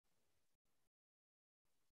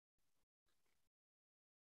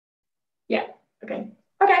Yeah, okay.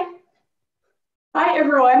 Okay. Hi,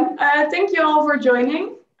 everyone. Thank you all for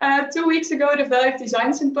joining. 2 weeks ago, the Value of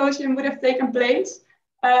Design Symposium would have taken place.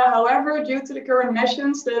 However, due to the current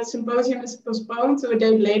measures, the symposium is postponed to a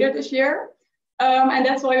date later this year. And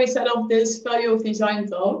that's why we set up this Value of Design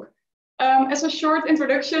talk. As a short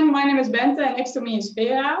introduction, my name is Bente and next to me is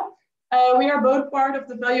Vera. We are both part of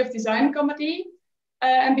the Value of Design Committee.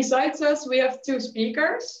 And besides us, we have two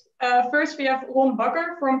speakers. First, we have Ron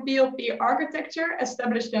Bakker from PLP Architecture,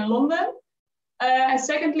 established in London. And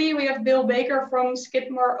secondly, we have Bill Baker from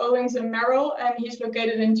Skidmore, Owings and Merrill, and he's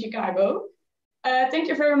located in Chicago. Thank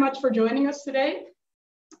you very much for joining us today.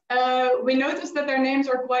 We noticed that their names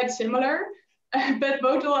are quite similar, but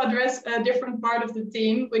both will address a different part of the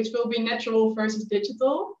theme, which will be natural versus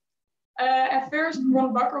digital. At first,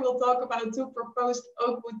 Ron Bakker will talk about two proposed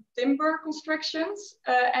oakwood timber constructions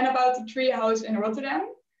and about the tree house in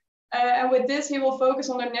Rotterdam. And with this, he will focus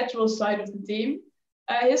on the natural side of the theme.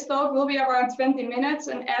 His talk will be around 20 minutes,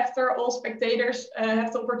 and after, all spectators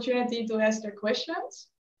have the opportunity to ask their questions.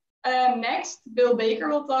 Next, Bill Baker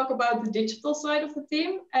will talk about the digital side of the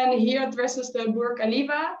theme, and he addresses the Burj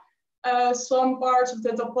Khalifa, some parts of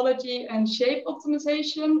the topology and shape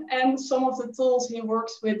optimization, and some of the tools he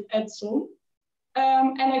works with at SOM.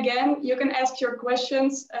 And again, you can ask your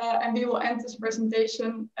questions, and we will end this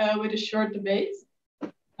presentation with a short debate.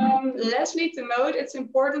 Lastly, to note, it's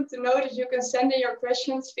important to note that you can send in your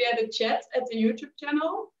questions via the chat at the YouTube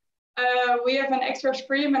channel. We have an extra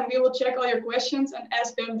screen and we will check all your questions and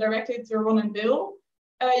ask them directly to Ron and Bill.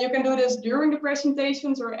 You can do this during the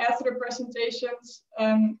presentations or after the presentations.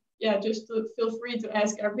 Yeah, just feel free to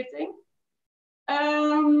ask everything.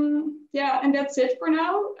 Yeah, and that's it for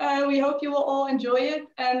now. We hope you will all enjoy it,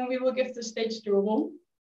 and we will give the stage to Ron.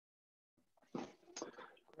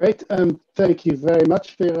 Great, thank you very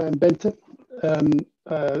much, Vera and Bente.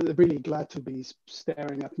 Really glad to be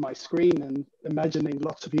staring at my screen and imagining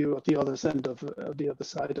lots of you at the other end of the other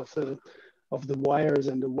side of the wires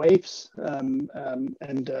and the waves.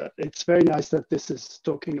 It's very nice that this is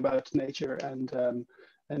talking about nature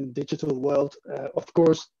and digital world. Of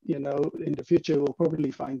course, you know, in the future we'll probably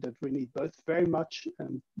find that we need both very much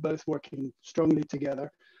and both working strongly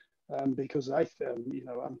together, because you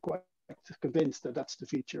know, I'm quite convinced that that's the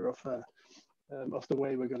future of the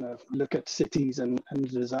way we're going to look at cities and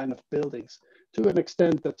the design of buildings. To an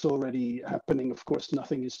extent, that's already happening. Of course,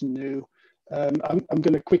 nothing is new. I'm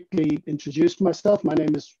going to quickly introduce myself. My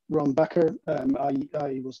name is Ron Bakker.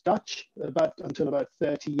 I was Dutch until about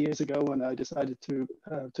 30 years ago when I decided to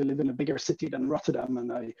live in a bigger city than Rotterdam,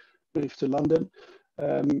 and I moved to London.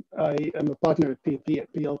 I am a partner at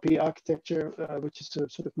PLP Architecture, which is a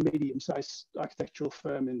sort of medium-sized architectural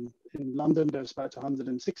firm in London. There's about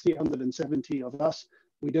 160, 170 of us.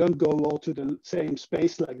 We don't go all to the same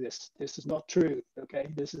space like this. This is not true, okay?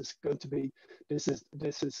 This is going to be, this is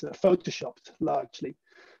photoshopped largely.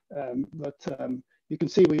 You can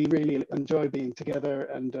see we really enjoy being together,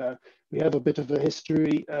 and we have a bit of a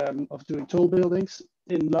history of doing tall buildings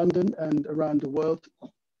in London and around the world.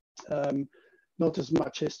 Not as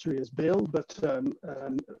much history as Bill, but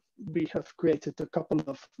we have created a couple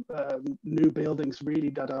of new buildings really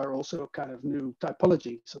that are also kind of new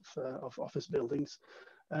typologies of office buildings.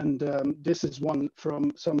 And this is one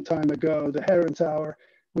from some time ago, the Heron Tower,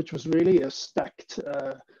 which was really a stacked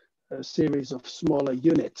a series of smaller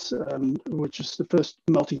units, which is the first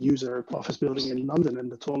multi-user office building in London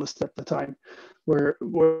and the tallest at the time. We're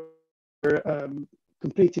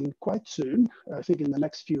completing quite soon, I think in the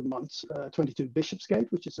next few months, 22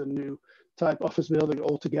 Bishopsgate, which is a new type office building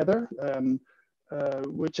altogether,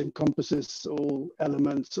 which encompasses all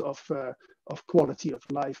elements of quality of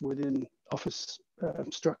life within office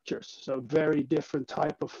structures. So very different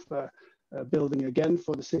type of building again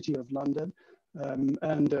for the City of London.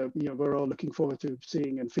 You know, we're all looking forward to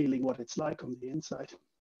seeing and feeling what it's like on the inside.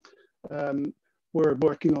 We're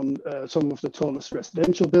working on some of the tallest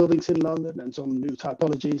residential buildings in London and some new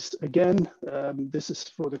typologies again. This is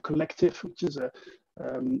for the Collective, which is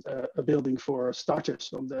a building for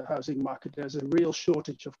starters on the housing market. There's a real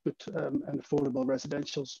shortage of good and affordable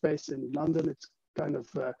residential space in London. It's kind of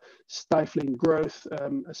stifling growth,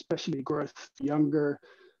 especially growth for younger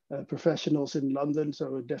professionals in London.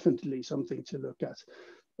 So definitely something to look at.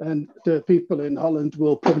 And the people in Holland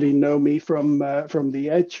will probably know me from The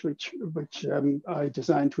Edge, which I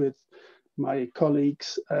designed with my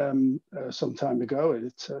colleagues some time ago.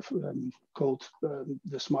 It's called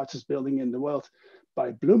the smartest building in the world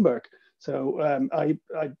by Bloomberg. So I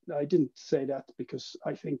didn't say that because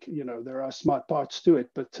I think, you know, there are smart parts to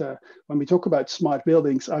it. But when we talk about smart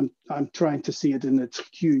buildings, I'm trying to see it in its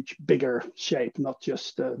huge, bigger shape, not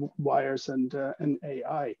just wires and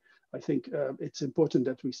AI. I think it's important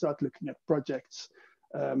that we start looking at projects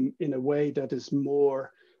in a way that is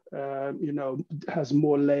more, you know, has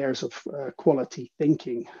more layers of quality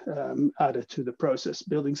thinking added to the process.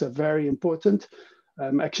 Buildings are very important.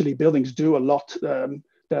 Actually, buildings do a lot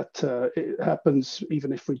that it happens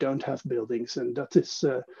even if we don't have buildings, and that is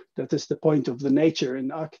the point of the nature in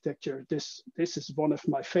architecture. This is one of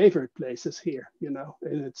my favorite places here, you know,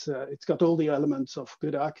 and it's got all the elements of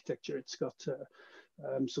good architecture. It's got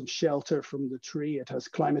some shelter from the tree. It has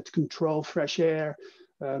climate control, fresh air,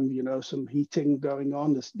 you know, some heating going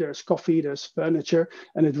on. There's coffee, there's furniture,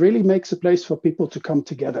 and it really makes a place for people to come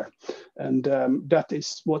together. And that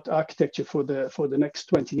is what architecture for the next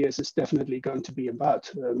 20 years is definitely going to be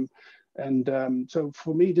about. So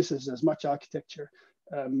for me, this is as much architecture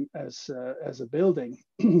as a building.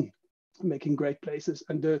 Making great places,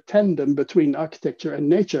 and the tandem between architecture and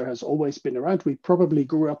nature has always been around. We probably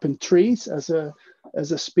grew up in trees as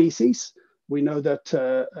a species. We know that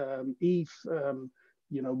Eve,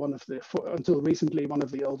 you know, until recently, one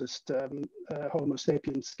of the oldest Homo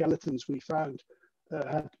sapiens skeletons we found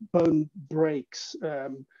had bone breaks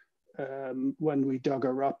when we dug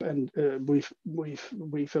her up, and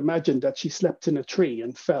we've imagined that she slept in a tree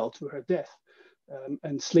and fell to her death.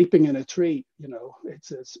 And sleeping in a tree, you know, it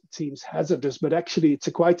seems hazardous, but actually it's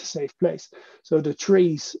quite a safe place. So the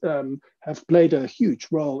trees have played a huge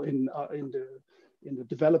role in the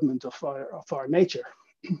development of our nature.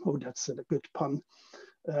 Oh, that's a good pun.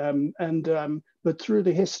 But through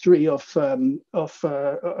the history of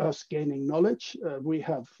us gaining knowledge, we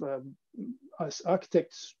have, as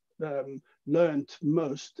architects, learned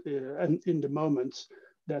most and in the moments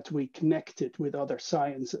that we connected with other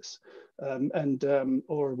sciences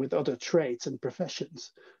or with other trades and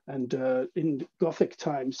professions. And in Gothic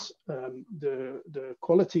times, the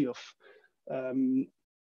quality of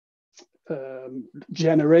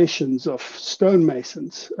generations of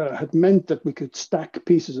stonemasons had meant that we could stack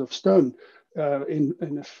pieces of stone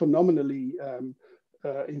in a phenomenally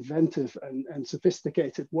inventive and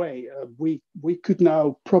sophisticated way. We could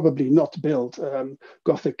now probably not build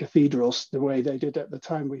Gothic cathedrals the way they did at the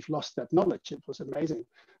time. We've lost that knowledge. It was amazing.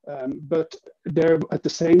 But there, at the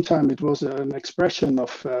same time, it was an expression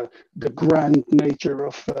of the grand nature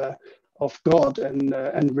of God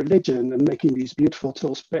and religion, and making these beautiful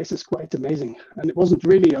tall spaces quite amazing. And it wasn't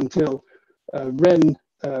really until Wren,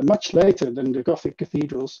 much later than the Gothic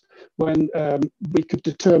cathedrals, when we could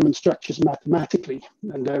determine structures mathematically.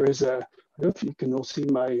 And there is I don't know if you can all see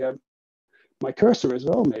my cursor as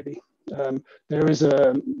well, maybe. There is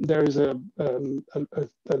a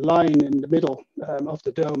line in the middle of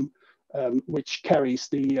the dome which carries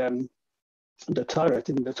the turret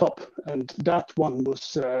in the top, and that one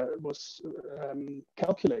was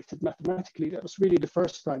calculated mathematically. That was really the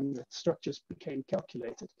first time that structures became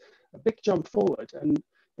calculated. A big jump forward, and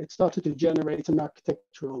it started to generate an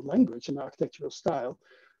architectural language, an architectural style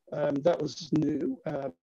that was new,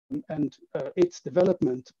 and its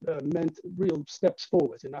development meant real steps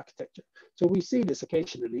forward in architecture. So we see this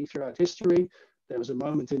occasionally throughout history. There was a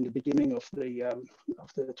moment in the beginning of the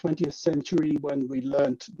 20th century when we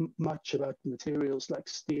learned much about materials like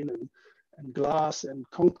steel and glass and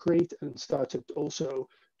concrete, and started also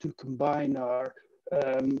to combine our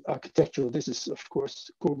architectural, this is of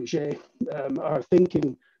course Corbusier, our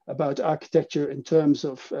thinking about architecture in terms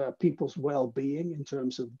of people's well-being, in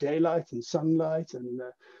terms of daylight and sunlight. And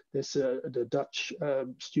the Dutch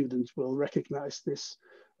students will recognize this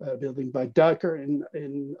building by Bakker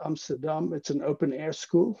in Amsterdam. It's an open air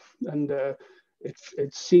school, and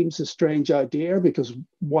it seems a strange idea because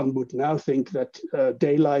one would now think that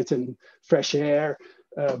daylight and fresh air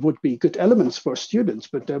would be good elements for students,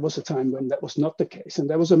 but there was a time when that was not the case. And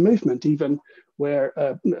there was a movement even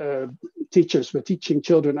where teachers were teaching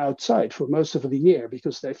children outside for most of the year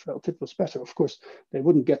because they felt it was better. Of course, they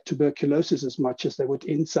wouldn't get tuberculosis as much as they would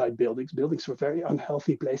inside buildings. Buildings were very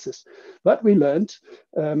unhealthy places. But we learned,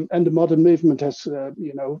 and the modern movement has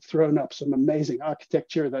thrown up some amazing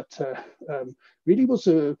architecture that really was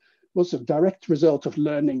a direct result of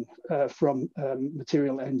learning from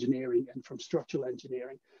material engineering and from structural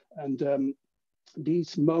engineering. And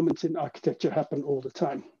these moments in architecture happen all the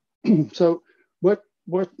time. So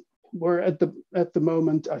we're at the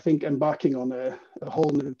moment, I think, embarking on a whole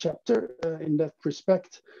new chapter in that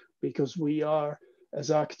respect, because we are, as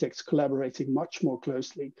architects, collaborating much more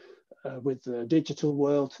closely with the digital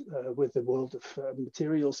world, with the world of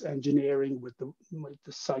materials engineering, with the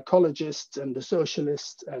psychologists and the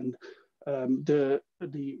socialists, and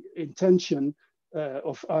the intention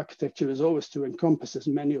of architecture is always to encompass as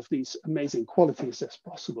many of these amazing qualities as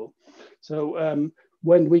possible. So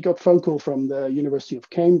when we got phone call from the University of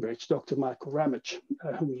Cambridge, Dr. Michael Ramage,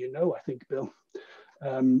 whom you know, I think, Bill,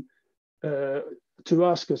 to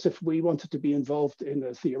ask us if we wanted to be involved in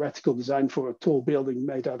a theoretical design for a tall building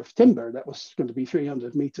made out of timber that was going to be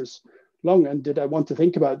 300 meters long. And did I want to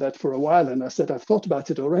think about that for a while? And I said, I've thought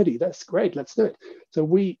about it already. That's great. Let's do it. So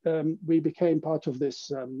we became part of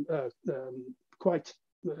this quite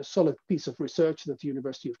solid piece of research that the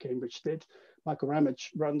University of Cambridge did. Michael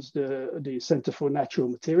Ramage runs the Center for Natural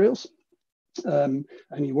Materials. And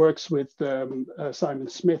he works with Simon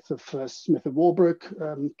Smith of Smith and Walbrook,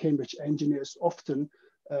 Cambridge engineers, often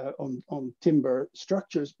on timber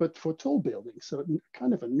structures, but for tall buildings. So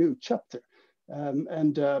kind of a new chapter,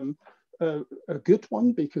 and a good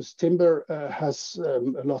one, because timber has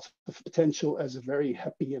a lot of potential as a very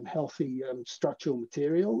happy and healthy structural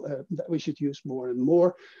material that we should use more and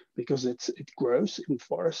more, because it grows in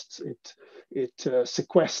forests. It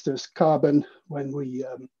sequesters carbon when we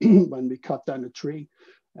when we cut down a tree,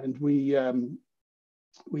 and we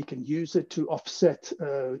can use it to offset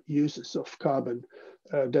uses of carbon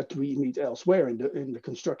that we need elsewhere in the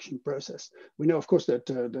construction process. We know, of course, that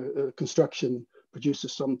the construction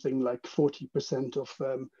produces something like 40%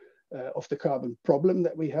 of the carbon problem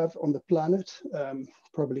that we have on the planet,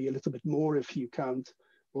 probably a little bit more if you count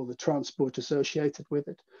all the transport associated with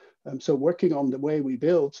it. So working on the way we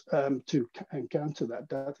build to encounter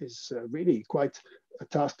that is really quite a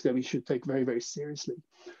task that we should take very, very seriously.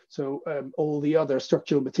 So all the other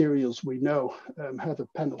structural materials we know have a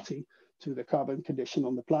penalty to the carbon condition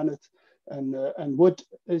on the planet. And wood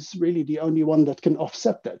is really the only one that can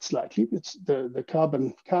offset that slightly. It's the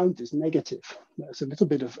carbon count is negative. There's a little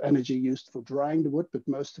bit of energy used for drying the wood, but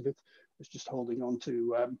most of it is just holding on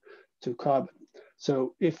to carbon.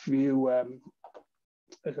 So if you,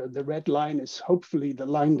 the red line is hopefully the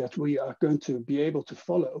line that we are going to be able to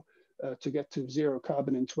follow to get to zero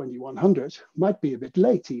carbon in 2100. Might be a bit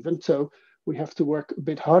late even, so we have to work a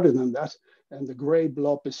bit harder than that. And the gray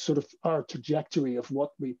blob is sort of our trajectory of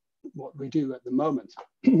what we do at the moment.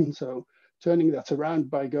 So turning that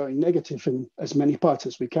around by going negative in as many parts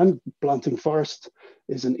as we can. Planting forest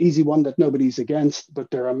is an easy one that nobody's against, but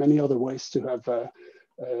there are many other ways to have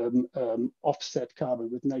offset carbon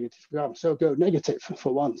with negative carbon. So go negative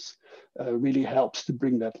for once really helps to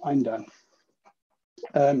bring that line down.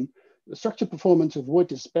 The structure performance of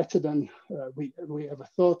wood is better than we ever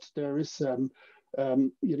thought. There is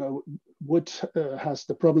you know, wood has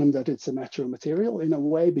the problem that it's a natural material in a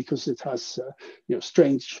way, because it has you know,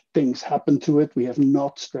 strange things happen to it. We have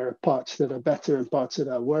knots. There are parts that are better and parts that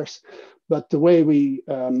are worse. But the way we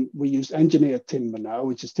use engineered timber now,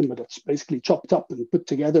 which is timber that's basically chopped up and put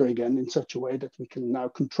together again in such a way that we can now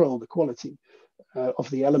control the quality of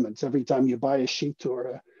the elements. Every time you buy a sheet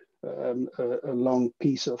or a long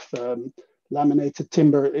piece of laminated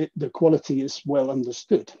timber, the quality is well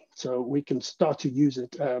understood. So we can start to use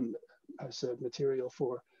it as a material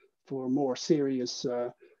for more serious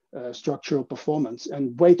structural performance.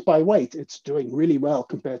 And weight by weight, it's doing really well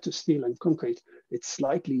compared to steel and concrete. It's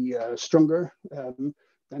slightly stronger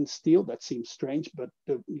than steel. That seems strange, but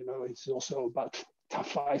you know, it's also about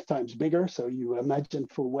 5 times bigger. So you imagine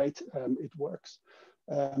for weight, it works.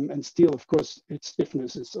 And steel, of course, its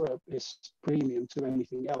stiffness is premium to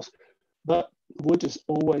anything else. But wood is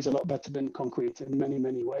always a lot better than concrete in many,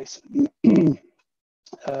 many ways.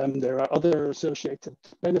 There are other associated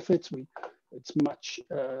benefits. It's much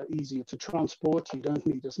easier to transport. You don't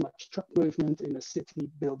need as much truck movement in a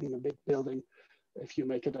city building a big building if you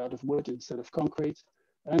make it out of wood instead of concrete.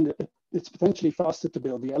 And it's potentially faster to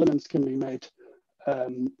build. The elements can be made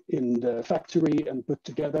in the factory and put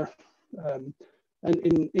together. And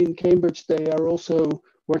in Cambridge, they are also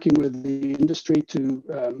working with the industry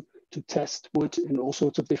to test wood in all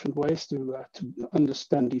sorts of different ways to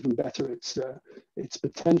understand even better its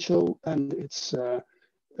potential and its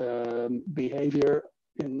behavior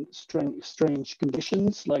in strange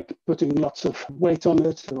conditions, like putting lots of weight on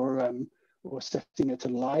it or setting it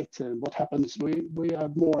alight. And what happens? We are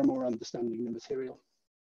more and more understanding the material.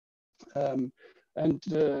 And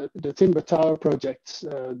the timber tower projects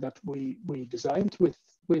that we designed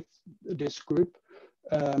with this group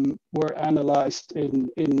were analyzed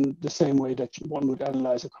in the same way that one would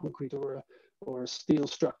analyze a concrete or a steel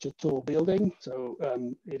structured tall building. So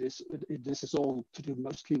this is all to do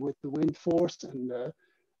mostly with the wind force and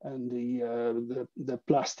and the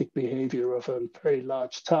plastic behavior of a very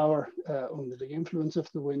large tower under the influence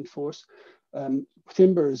of the wind force.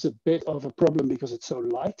 Timber is a bit of a problem because it's so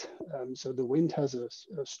light, so the wind has a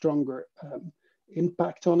stronger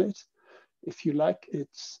impact on it. If you like,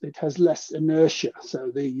 it has less inertia.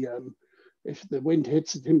 So if the wind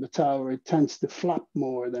hits the timber tower, it tends to flap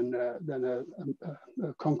more than a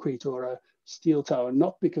concrete or a steel tower,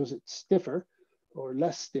 not because it's stiffer or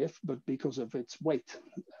less stiff, but because of its weight.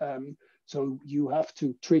 So you have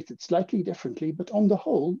to treat it slightly differently, but on the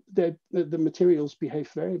whole, the materials behave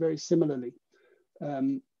very, very similarly.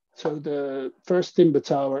 So the first timber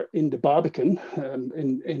tower in the Barbican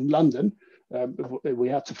in London, we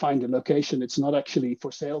had to find a location. It's not actually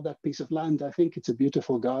for sale, that piece of land. I think it's a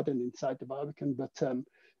beautiful garden inside the Barbican, but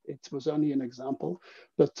it was only an example.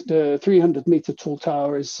 But the 300-meter tall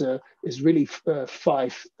tower is really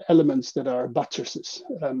 5 elements that are buttresses,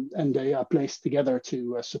 and they are placed together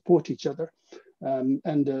to support each other.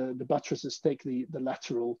 And the buttresses take the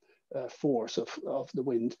lateral force of the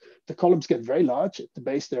wind. The columns get very large. At the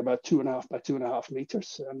base, they're about 2.5 by 2.5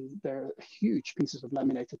 meters. They're huge pieces of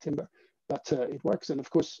laminated timber. But it works, and of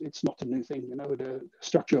course, it's not a new thing. You know, the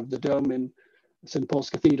structure of the dome in St. Paul's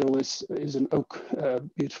Cathedral is an oak,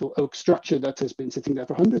 beautiful oak structure that has been sitting there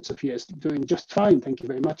for hundreds of years, doing just fine. Thank you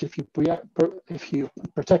very much. If you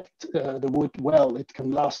protect the wood well, it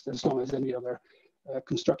can last as long as any other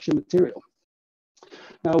construction material.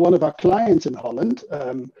 Now, one of our clients in Holland,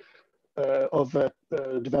 of a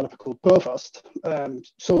developer called Provast,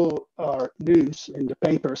 saw our news in the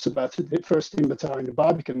papers about the first timber tower in the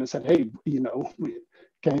Barbican and said, hey, you know,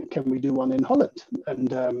 can we do one in Holland?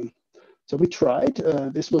 And so we tried.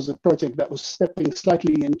 This was a project that was stepping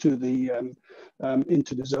slightly into the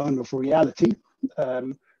zone of reality,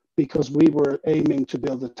 because we were aiming to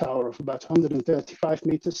build a tower of about 135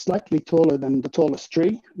 meters, slightly taller than the tallest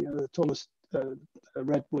tree. You know, the tallest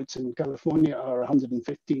redwoods in California are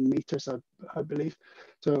 115 meters, I believe.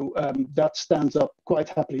 So that stands up quite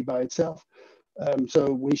happily by itself.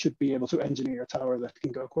 So we should be able to engineer a tower that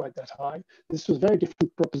can go quite that high. This was a very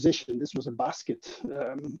different proposition. This was a basket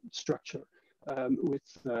structure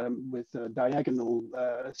with a diagonal,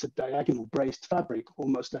 it's a diagonal braced fabric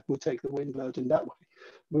almost that would take the wind load in that way,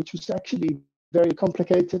 which was actually very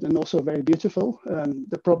complicated and also very beautiful.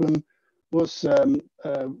 The problem was,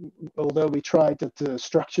 although we tried, that the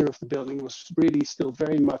structure of the building was really still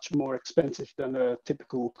very much more expensive than a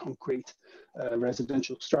typical concrete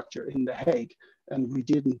residential structure in The Hague. And we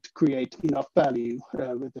didn't create enough value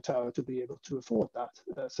with the tower to be able to afford that.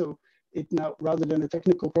 So it now, rather than a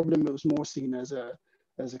technical problem, it was more seen as a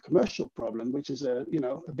commercial problem, which is a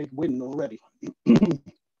big win already.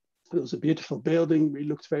 It was a beautiful building. We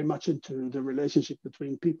looked very much into the relationship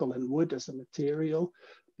between people and wood as a material.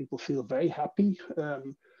 People feel very happy,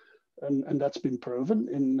 and that's been proven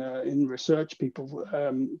in research.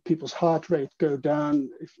 People's heart rate go down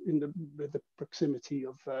with the proximity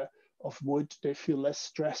of wood. They feel less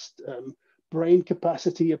stressed. Brain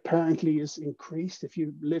capacity apparently is increased if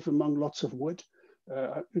you live among lots of wood.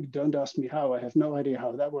 Don't ask me how. I have no idea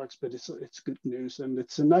how that works, but it's good news, and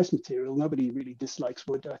it's a nice material. Nobody really dislikes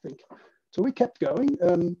wood, I think. So we kept going.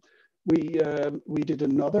 We did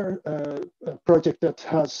another project that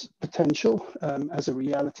has potential as a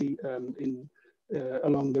reality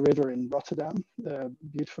along the river in Rotterdam.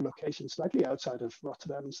 Beautiful location, slightly outside of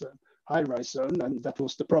Rotterdam's high-rise zone, and that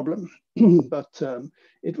was the problem. But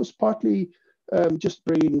it was partly just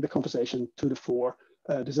bringing the conversation to the fore.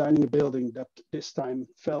 Designing a building that this time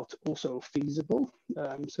felt also feasible.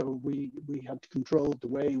 So we had controlled the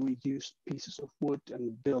way we used pieces of wood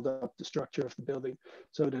and build up the structure of the building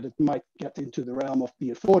so that it might get into the realm of the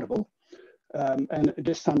affordable. And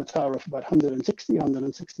this time a tower of about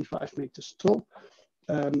 165 meters tall,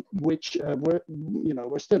 which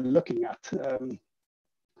we're still looking at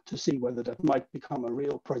to see whether that might become a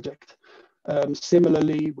real project.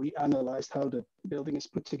 Similarly, we analyzed how the building is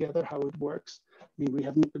put together, how it works. I mean,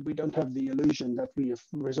 we don't have the illusion that we have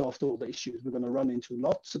resolved all the issues. We're going to run into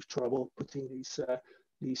lots of trouble putting these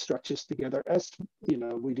structures together, as you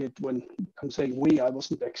know we did when I'm saying we. I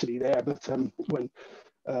wasn't actually there, but when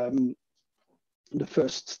the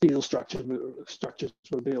first steel structures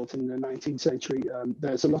were built in the 19th century,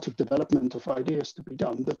 there's a lot of development of ideas to be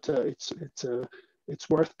done, but it's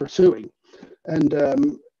worth pursuing. And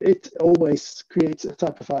it always creates a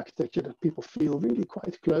type of architecture that people feel really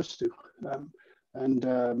quite close to.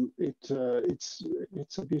 It's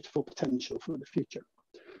a beautiful potential for the future.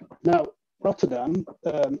 Now, Rotterdam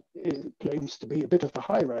claims to be a bit of a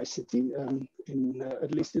high-rise city,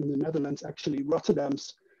 at least in the Netherlands. Actually,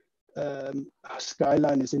 Rotterdam's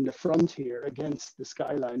skyline is in the front here against the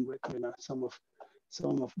skyline with some of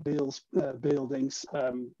Bill's buildings.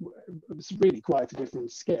 It's really quite a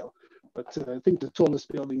different scale. But I think the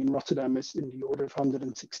tallest building in Rotterdam is in the order of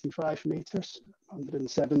 165 meters,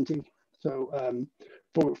 170. So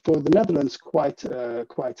for the Netherlands, quite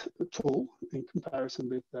tall in comparison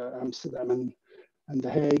with Amsterdam and The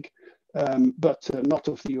Hague, but not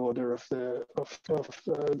of the order of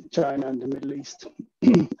China and the Middle East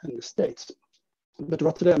and the States. But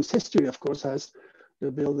Rotterdam's history, of course, has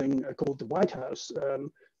the building called the White House,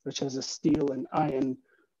 which has a steel and iron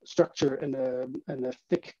structure and a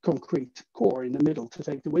thick concrete core in the middle to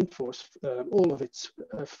take the wind force. All of its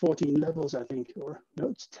 14 levels, I think, or no,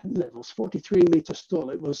 it's 10 levels, 43 meters tall.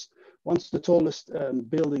 It was once the tallest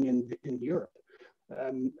building in Europe.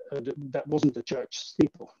 That wasn't the church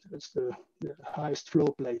steeple. It's the highest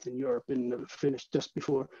floor plate in Europe, finished just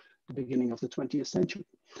before the beginning of the 20th century.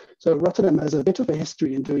 So Rotterdam has a bit of a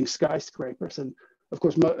history in doing skyscrapers, and of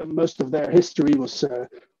course, most of their history was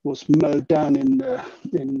mowed down in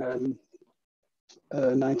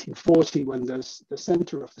 1940 when the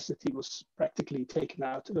center of the city was practically taken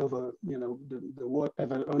out over, the war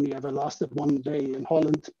only ever lasted one day in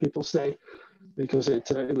Holland, people say, because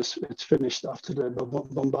it's finished after the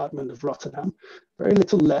bombardment of Rotterdam. Very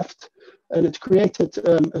little left, and it created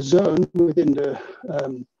a zone within the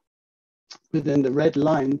red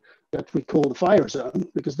line that we call the fire zone,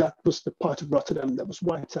 because that was the part of Rotterdam that was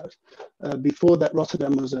wiped out. Before that,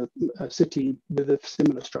 Rotterdam was a city with a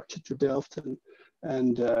similar structure to Delft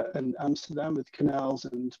and Amsterdam, with canals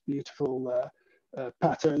and beautiful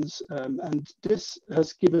patterns. And this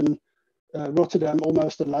has given Rotterdam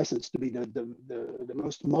almost a license to be the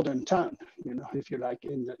most modern town, if you like,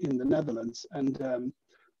 in the Netherlands. And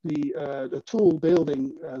the tall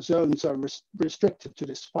building zones are restricted to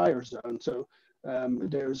this fire zone. So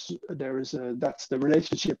that's the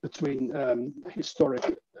relationship between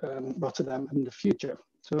historic Rotterdam and the future.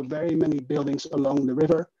 So very many buildings along the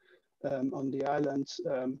river, on the islands,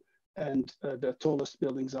 and the tallest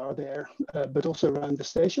buildings are there, but also around the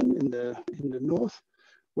station in the north,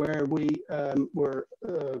 where we were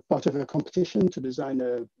part of a competition to design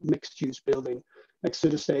a mixed-use building next to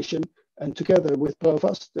the station. And together with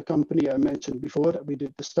Provast, the company I mentioned before that we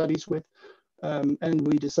did the studies with, and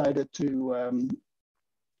we decided to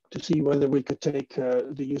see whether we could take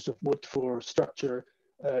the use of wood for structure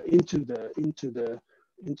into the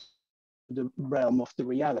realm of the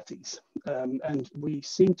realities. And we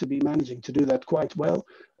seem to be managing to do that quite well.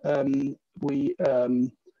 We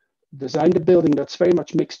designed a building that's very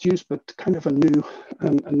much mixed use, but kind of a new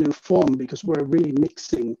form, because we're really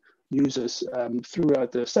mixing uses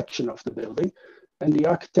throughout the section of the building. And the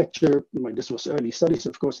architecture, this was early studies,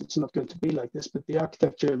 of course, it's not going to be like this, but the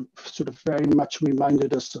architecture sort of very much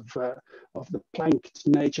reminded us of the planked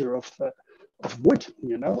nature of wood,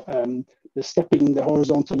 the stepping, the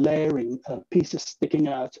horizontal layering, pieces sticking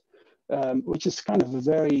out, which is kind of a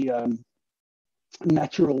very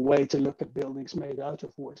natural way to look at buildings made out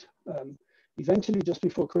of wood. Eventually, just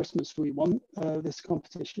before Christmas, we won this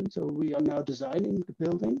competition. So we are now designing the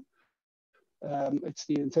building. It's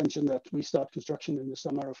the intention that we start construction in the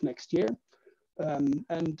summer of next year.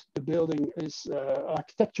 And the building is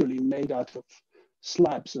architecturally made out of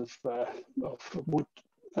slabs of wood.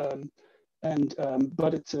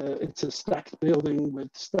 But it's a stacked building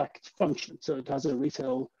with stacked functions. So it has a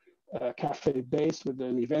retail cafe base with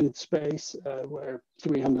an event space where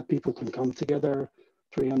 300 people can come together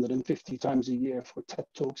 350 times a year for TED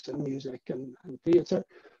Talks and music and theater.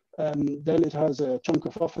 Then it has a chunk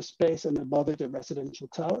of office space, and above it a residential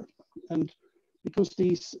tower. And because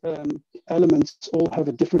these elements all have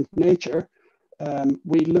a different nature,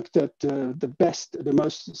 we looked at the best, the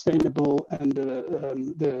most sustainable, and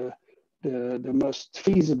the most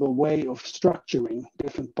feasible way of structuring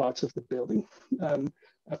different parts of the building.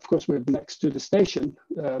 Of course, we're next to the station,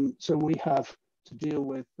 so we have to deal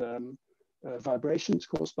with vibrations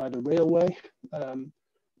caused by the railway,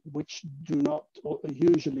 which do not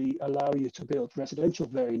usually allow you to build residential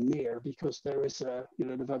very near, because there is the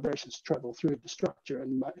vibrations travel through the structure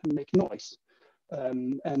and make noise.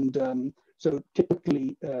 So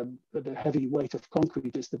typically the heavy weight of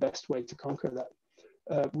concrete is the best way to conquer that.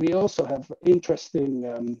 We also have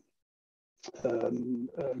interesting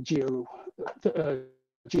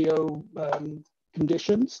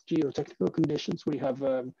geotechnical conditions. We have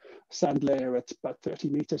a sand layer at about 30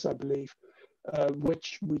 meters, I believe,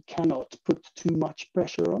 which we cannot put too much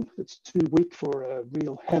pressure on. It's too weak for a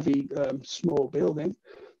real heavy small building.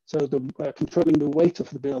 So controlling the weight of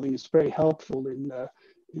the building is very helpful in the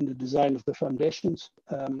design of the foundations.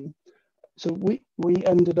 so we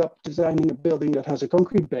ended up designing a building that has a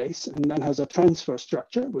concrete base and then has a transfer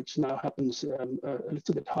structure, which now happens a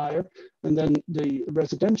little bit higher. And then the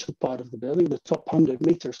residential part of the building, the top 100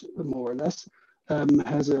 meters, more or less,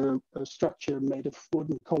 has a structure made of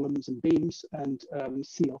wooden columns and beams and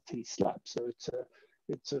CLT slabs. So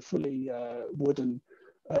it's a fully wooden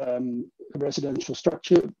residential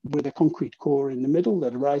structure with a concrete core in the middle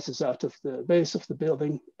that rises out of the base of the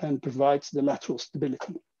building and provides the lateral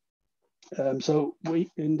stability. So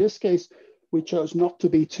in this case, we chose not to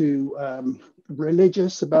be too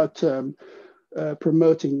religious about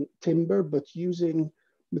promoting timber, but using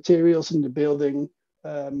materials in the building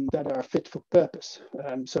that are fit for purpose.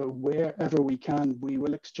 So wherever we can, we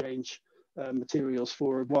will exchange materials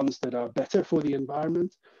for ones that are better for the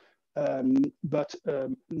environment, but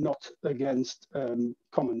not against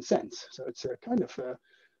common sense. So it's a kind of,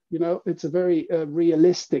 it's a very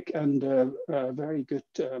realistic and very good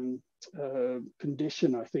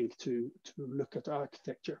condition, I think, to look at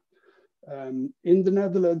architecture. In the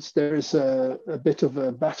Netherlands, there is a bit of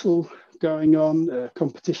a battle going on, a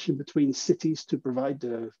competition between cities to provide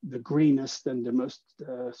the greenest and the most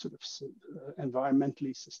sort of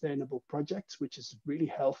environmentally sustainable projects, which is really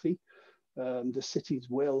healthy. The cities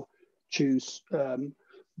will choose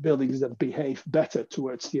buildings that behave better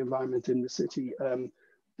towards the environment in the city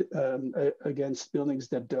against buildings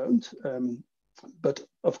that don't. But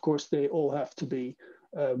of course, they all have to be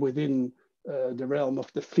within the realm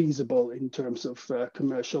of the feasible in terms of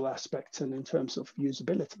commercial aspects and in terms of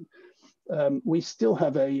usability. We still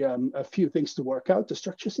have a few things to work out. The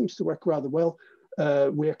structure seems to work rather well.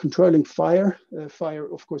 We are controlling fire.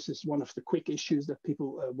 Fire, of course, is one of the quick issues that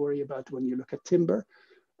people worry about when you look at timber.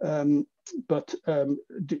 But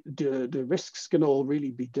the risks can all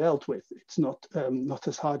really be dealt with. It's not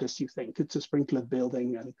as hard as you think. It's a sprinkler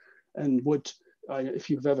building, and wood. If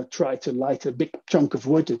you've ever tried to light a big chunk of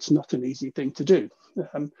wood, it's not an easy thing to do.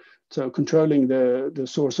 So controlling the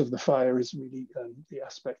source of the fire is really the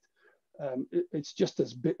aspect. It's just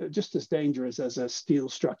as dangerous as a steel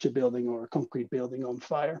structure building or a concrete building on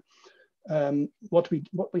fire. What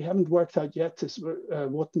we haven't worked out yet is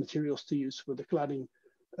what materials to use for the cladding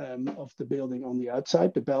of the building on the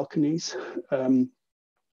outside, the balconies,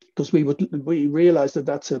 because we realized that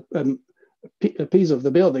that's a piece of the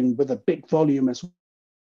building with a big volume as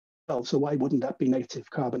well. So why wouldn't that be negative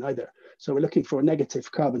carbon either? So we're looking for a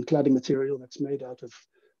negative carbon cladding material that's made out of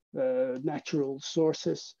natural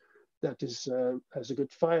sources, that is has a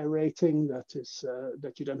good fire rating,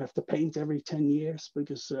 that you don't have to paint every 10 years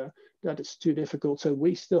because that is too difficult. So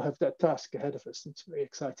we still have that task ahead of us. It's very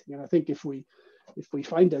exciting, and I think if we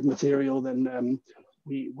find that material, then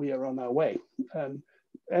we are on our way.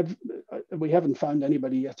 We haven't found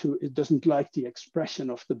anybody yet who doesn't like the expression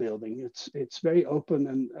of the building. It's very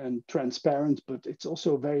open and transparent, but it's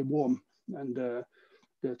also very warm, and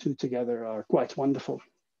the two together are quite wonderful.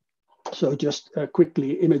 So just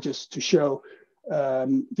quickly images to show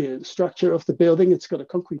the structure of the building. It's got a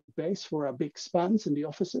concrete base for our big spans in the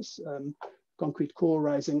offices, concrete core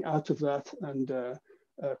rising out of that, and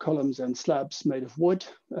columns and slabs made of wood,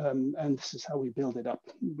 and this is how we build it up.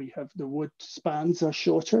 We have the wood spans are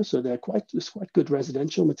shorter, so it's quite good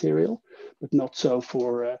residential material, but not so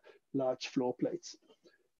for large floor plates.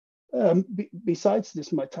 Besides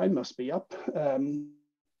this, my time must be up.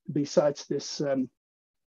 Besides this,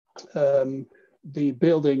 the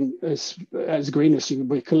building is as green as you can.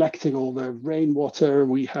 We're collecting all the rainwater.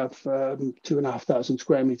 We have 2,500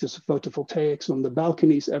 square meters of photovoltaics on the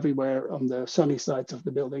balconies everywhere on the sunny sides of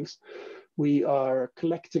the buildings. We are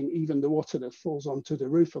collecting even the water that falls onto the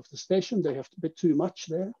roof of the station. They have a bit too much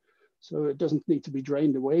there, so it doesn't need to be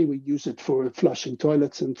drained away. We use it for flushing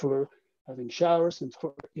toilets and for having showers and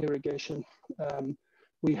for irrigation.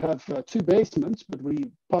 We have two basements, but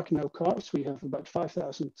we park no cars. We have about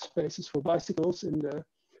 5,000 spaces for bicycles in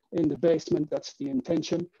the basement. That's the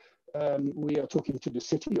intention. We are talking to the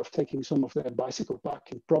city of taking some of their bicycle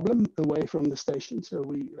parking problem away from the station.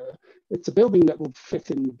 So it's a building that will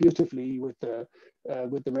fit in beautifully with the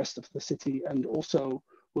rest of the city, and also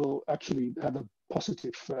will actually have a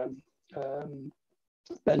positive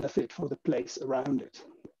benefit for the place around it.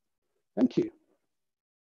 Thank you.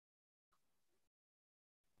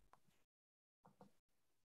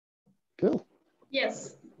 Cool.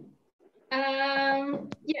 Yes.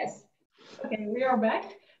 Yes. Okay, we are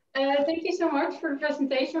back. Thank you so much for the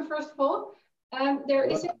presentation, first of all. There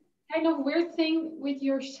is a kind of weird thing with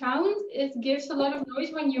your sound. It gives a lot of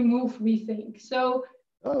noise when you move, we think. So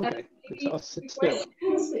okay.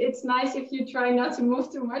 It's nice if you try not to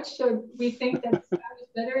move too much. So we think that the sound is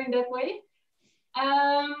better in that way.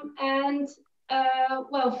 And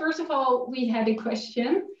Well, first of all, we had a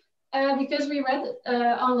question because we read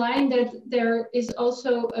online that there is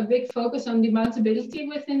also a big focus on demountability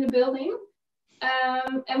within the building.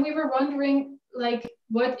 And we were wondering, like,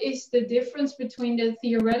 what is the difference between the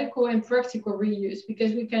theoretical and practical reuse?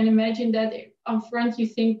 Because we can imagine that on front you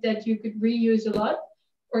think that you could reuse a lot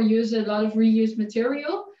or use a lot of reused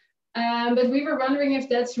material. But we were wondering if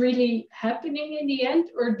that's really happening in the end,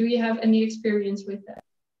 or do you have any experience with that?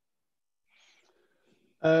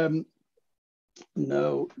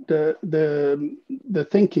 No, the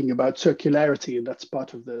thinking about circularity, and that's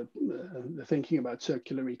part of the thinking about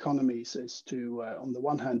circular economies, is to on the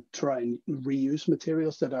one hand try and reuse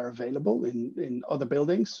materials that are available in other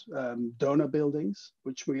buildings, donor buildings,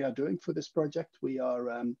 which we are doing for this project. We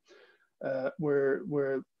are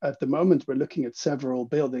we're at the moment we're looking at several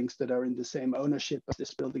buildings that are in the same ownership as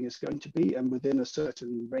this building is going to be, and within a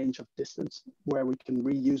certain range of distance where we can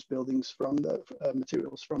reuse buildings from the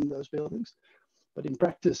materials from those buildings. But in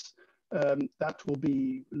practice, that will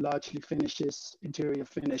be largely finishes, interior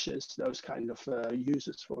finishes, those kind of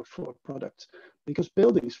uses for products, because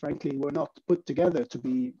buildings, frankly, were not put together to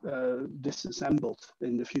be disassembled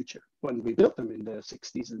in the future when we built them in the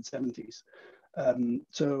 60s and 70s.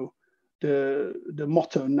 So the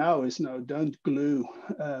motto now is, no, don't glue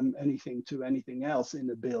anything to anything else in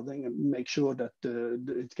the building, and make sure that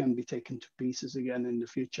it can be taken to pieces again in the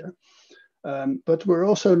future. But we're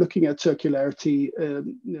also looking at circularity.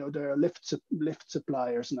 You know, there are lift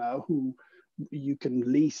suppliers now who you can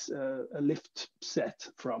lease a lift set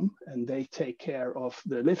from, and they take care of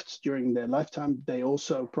the lifts during their lifetime. They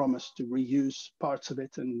also promise to reuse parts of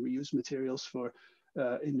it and reuse materials for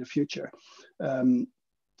in the future.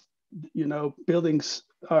 You know, buildings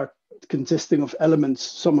are consisting of elements,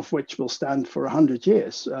 some of which will stand for 100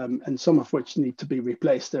 years, and some of which need to be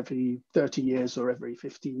replaced every 30 years or every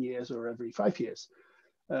 15 years or every 5 years.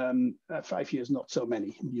 5 years, not so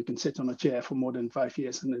many. You can sit on a chair for more than 5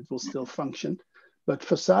 years and it will still function. But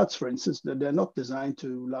facades, for instance, they're not designed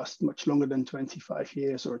to last much longer than 25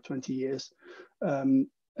 years or 20 years.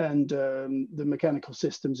 The mechanical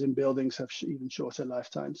systems in buildings have even shorter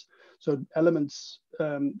lifetimes. So elements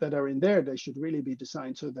that are in there, they should really be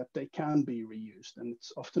designed so that they can be reused. And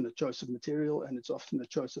it's often a choice of material, and it's often a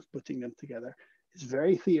choice of putting them together. It's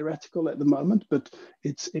very theoretical at the moment, but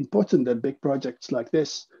it's important that big projects like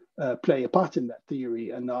this play a part in that theory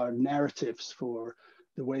and are narratives for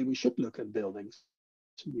the way we should look at buildings.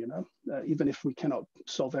 You know, even if we cannot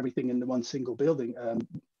solve everything in the one single building,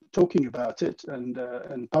 talking about it and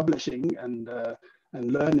publishing and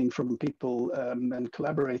learning from people and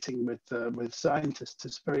collaborating with scientists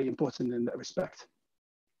is very important in that respect.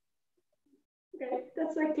 Okay,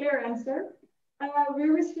 that's a clear answer. We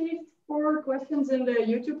received 4 questions in the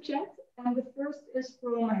YouTube chat, and the first is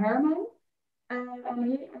from Herman, and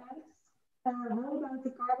he asks, how about the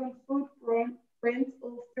carbon footprint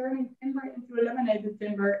of turning timber into laminated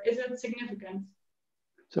timber? Is it significant?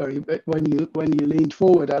 Sorry, but when you leaned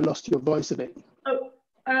forward, I lost your voice a bit. Oh,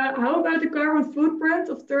 how about the carbon footprint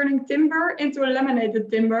of turning timber into a laminated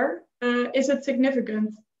timber? Is it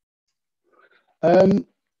significant?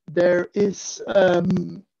 There is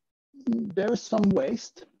some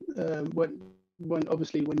waste when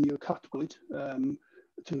obviously when you cut wood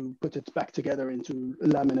to put it back together into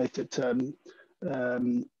laminated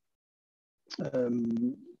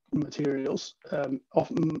materials.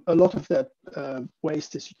 Often a lot of that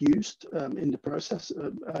waste is used in the process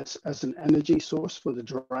as an energy source for the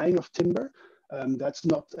drying of timber. That's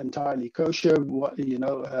not entirely kosher. You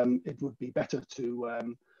know, it would be better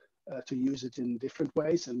to use it in different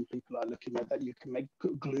ways, and people are looking at that. You can make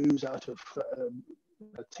glues out of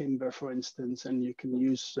timber, for instance, and you can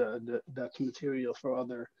use that material for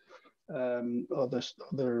other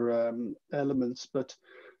elements. But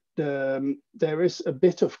there is a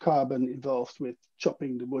bit of carbon involved with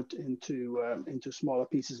chopping the wood into smaller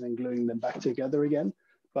pieces and gluing them back together again.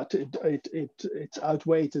 But it's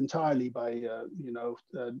outweighed entirely by you know,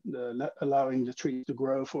 allowing the tree to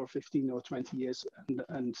grow for 15 or 20 years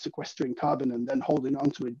and sequestering carbon and then holding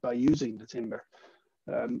onto it by using the timber.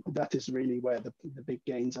 That is really where the big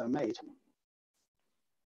gains are made.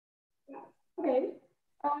 Okay.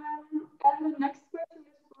 And the next question is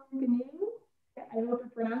from Ganil. I hope I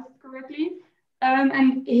pronounced it correctly.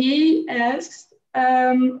 And he asks,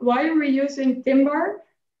 why are we using timber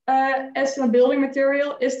as a building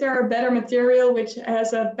material? Is there a better material which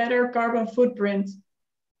has a better carbon footprint?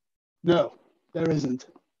 No, there isn't.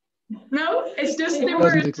 No, it's just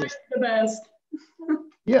timber is the best.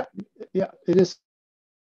 Yeah, it is.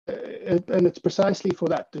 and it's precisely for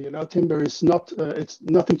that. You know, timber is not, it's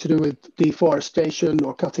nothing to do with deforestation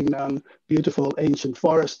or cutting down beautiful ancient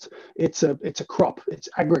forests. It's a crop, it's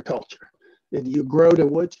agriculture. You grow the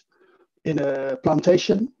wood in a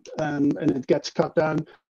plantation, and it gets cut down.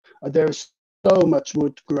 There's so much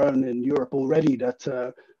wood grown in Europe already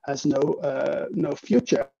that has no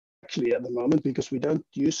future actually at the moment, because we don't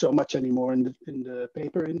use so much anymore in the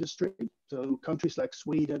paper industry. So countries like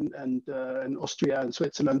Sweden and Austria and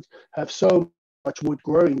Switzerland have so much wood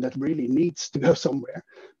growing that really needs to go somewhere,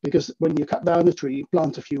 because when you cut down a tree,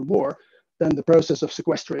 plant a few more, then the process of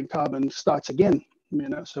sequestering carbon starts again. You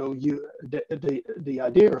know, so the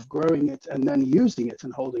idea of growing it and then using it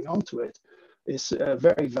and holding on to it is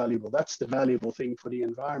very valuable. That's the valuable thing for the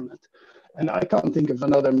environment. And I can't think of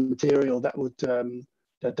another material that would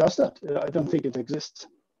that does that. I don't think it exists.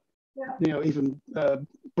 Yeah. You know, even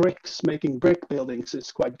bricks, making brick buildings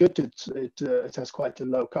is quite good. It has quite a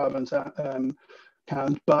low carbon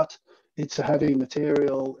count, but it's a heavy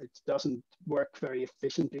material. It doesn't work very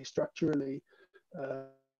efficiently structurally.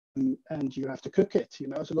 And you have to cook it. You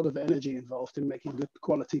know, there's a lot of energy involved in making good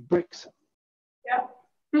quality bricks. Yeah.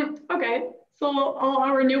 Okay. So all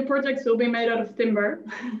our new projects will be made out of timber.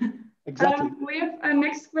 Exactly. We have a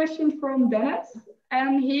next question from Bennett,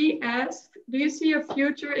 and he asked, do you see a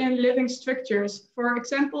future in living structures? For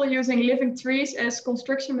example, using living trees as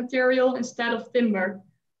construction material instead of timber?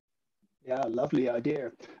 Yeah, lovely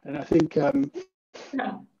idea. And I think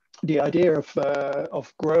Yeah. the idea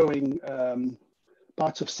of growing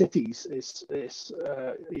parts of cities is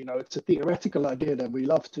you know, it's a theoretical idea that we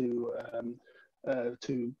love to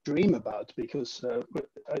dream about, because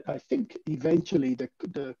I think eventually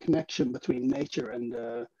the connection between nature and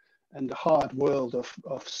the hard world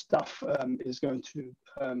of stuff is going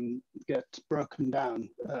to get broken down.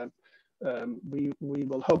 We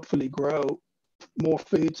will hopefully grow more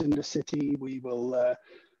foods in the city. We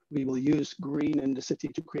will use green in the city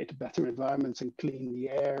to create better environments and clean the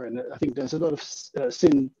air. And I think there's a lot of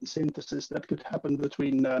synthesis that could happen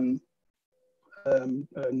between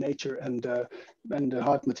nature and the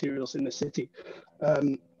hard materials in the city.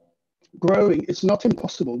 Growing, it's not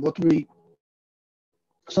impossible. What we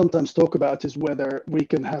sometimes talk about is whether we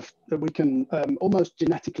can almost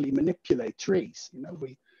genetically manipulate trees. You know,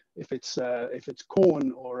 if it's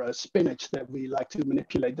corn or spinach that we like to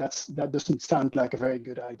manipulate, that doesn't sound like a very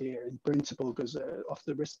good idea in principle, because of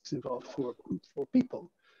the risks involved for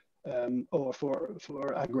people. Or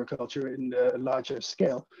for agriculture in a larger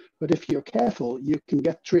scale. But if you're careful, you can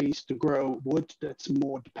get trees to grow wood that's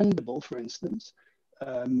more dependable, for instance,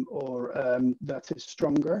 or that is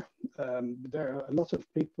stronger. There are a lot of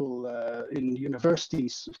people in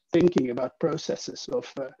universities thinking about processes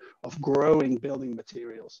of growing building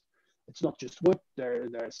materials. It's not just wood.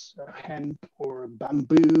 There's hemp or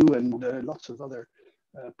bamboo and lots of other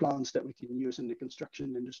plants that we can use in the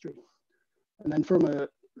construction industry. And then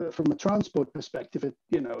from a transport perspective,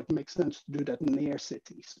 it makes sense to do that near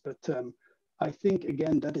cities. But I think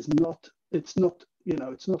again that it's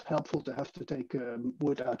not helpful to have to take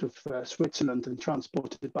wood out of Switzerland and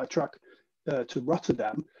transport it by truck to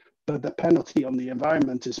Rotterdam. But the penalty on the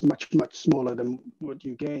environment is much smaller than what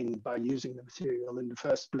you gain by using the material in the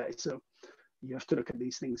first place. So you have to look at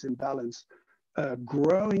these things in balance.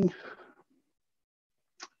 Growing.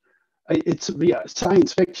 It's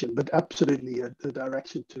science fiction, but absolutely a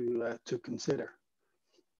direction to consider.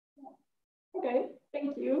 Okay,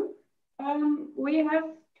 thank you. We have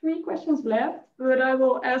 3 questions left, but I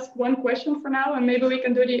will ask one question for now, and maybe we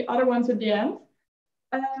can do the other ones at the end.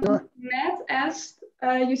 Sure. Matt asked,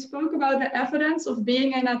 you spoke about the evidence of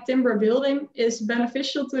being in a timber building is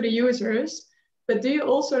beneficial to the users, but do you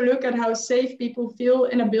also look at how safe people feel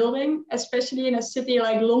in a building, especially in a city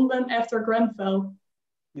like London after Grenfell?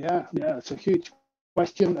 Yeah, it's a huge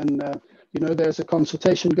question, and there's a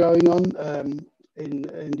consultation going on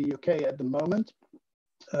in the UK at the moment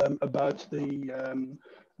about the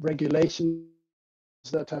regulations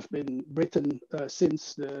that have been written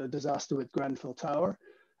since the disaster with Grenfell Tower,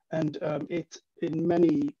 and in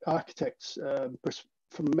many architects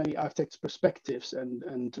from many architects' perspectives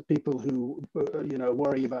and people who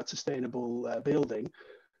worry about sustainable building,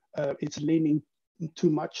 it's leaning too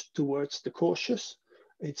much towards the cautious.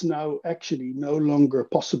 It's now actually no longer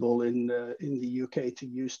possible in the UK to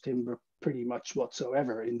use timber pretty much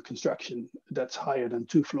whatsoever in construction that's higher than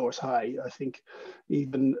 2 floors high. I think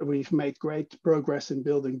even we've made great progress in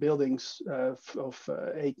building buildings of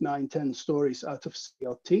 8, 9, 10 stories out of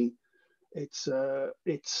CLT. It's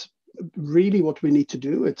really what we need to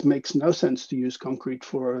do, it makes no sense to use concrete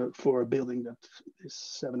for a building that is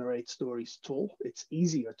 7 or 8 stories tall. It's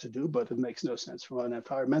easier to do, but it makes no sense from an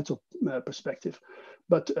environmental perspective.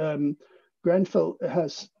 But Grenfell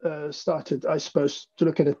has started, I suppose, to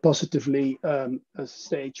look at it positively as a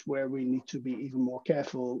stage where we need to be even more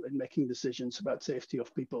careful in making decisions about safety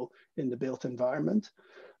of people in the built environment.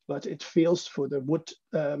 But it feels for the wood,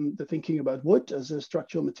 the thinking about wood as a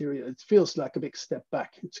structural material, it feels like a big step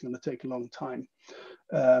back. It's going to take a long time.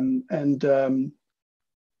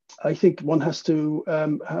 I think one has to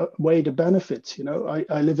weigh the benefits. You know,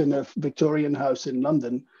 I live in a Victorian house in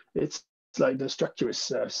London. It's like the structure is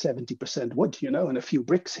 70% wood, you know, and a few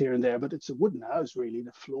bricks here and there, but it's a wooden house, really.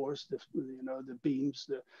 The floors, the beams,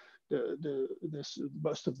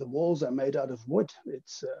 most of the walls are made out of wood.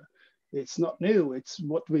 It's not new. It's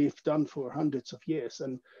what we've done for hundreds of years.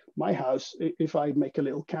 And my house, if I make a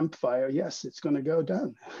little campfire, yes, it's going to go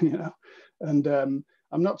down, you know. And I'm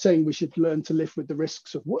not saying we should learn to live with the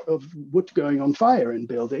risks of wood going on fire in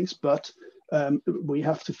buildings, but we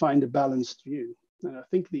have to find a balanced view. And I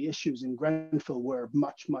think the issues in Grenfell were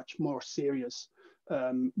much, much more serious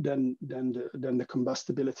than the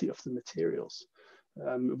combustibility of the materials.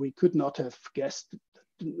 We could not have guessed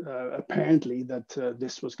apparently that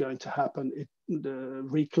this was going to happen. The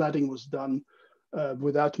recladding was done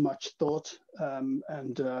without much thought,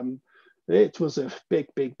 and it was a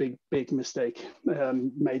big mistake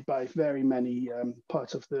made by very many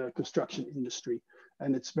parts of the construction industry.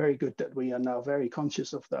 And it's very good that we are now very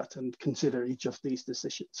conscious of that and consider each of these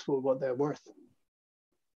decisions for what they're worth.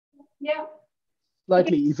 Yeah.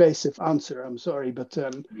 Slightly evasive answer, I'm sorry, but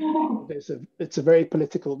it's a very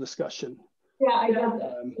political discussion. Yeah, I get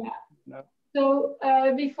that. Yeah. No. So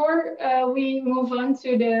before we move on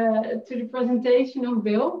to the presentation of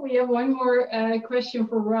Bill, we have one more question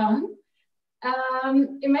for Ron.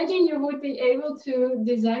 Imagine you would be able to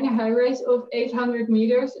design a high-rise of 800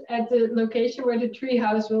 meters at the location where the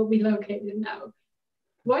treehouse will be located now.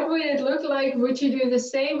 What would it look like? Would you do the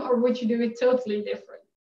same, or would you do it totally different?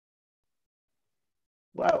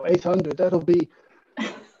 Wow, 800, that'll be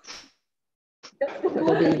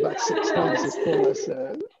about 6 times as tall as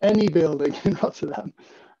any building in Rotterdam.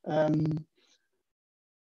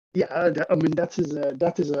 Yeah, I mean, that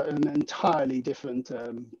is an entirely different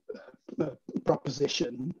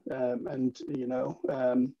proposition. And, you know,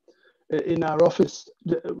 in our office,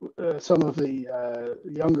 some of the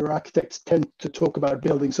younger architects tend to talk about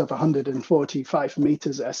buildings of 145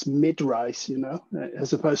 meters as mid-rise, you know,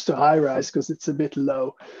 as opposed to high-rise, because it's a bit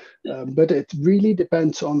low. But it really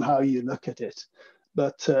depends on how you look at it.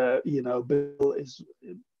 But, you know, Bill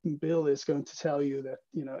is going to tell you that,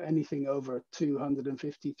 you know, anything over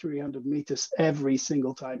 250, 300 meters every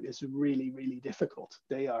single time is really, really difficult.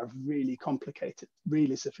 They are really complicated,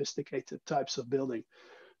 really sophisticated types of building.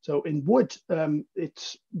 So in wood, the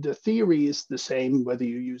theory is the same, whether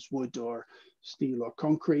you use wood or steel or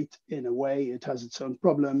concrete. In a way, it has its own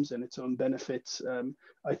problems and its own benefits.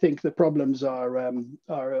 I think the problems are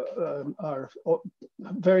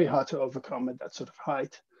very hard to overcome at that sort of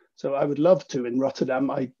height. So I would love to in Rotterdam.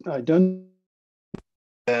 I don't.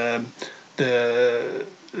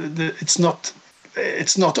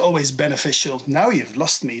 It's not always beneficial. Now you've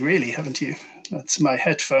lost me, really, haven't you? That's my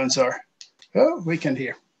headphones are. Oh, we can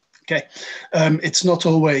hear. Okay, it's not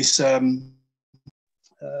always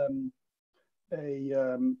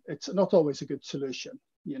it's not always a good solution.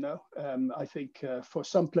 You know, I think for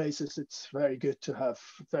some places it's very good to have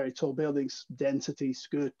very tall buildings, density's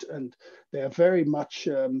good, and they are very much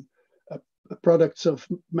products of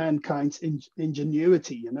mankind's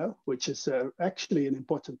ingenuity, you know, which is actually an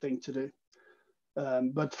important thing to do.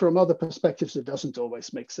 But from other perspectives, it doesn't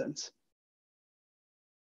always make sense.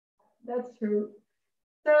 That's true.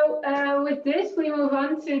 So with this, we move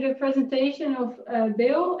on to the presentation of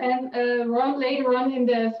Bill, and Ron, later on in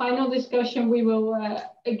the final discussion, we will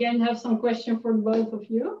again have some questions for both of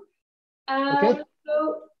you. Okay.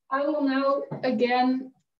 So I will now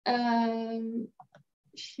again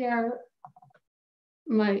share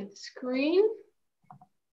my screen.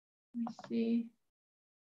 Let's see.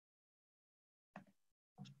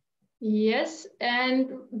 Yes,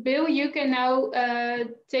 and Bill, you can now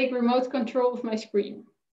take remote control of my screen.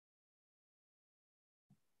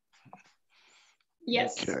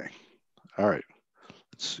 Yes. Okay. All right.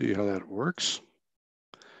 Let's see how that works.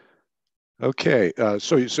 Okay.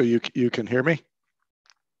 So you can hear me?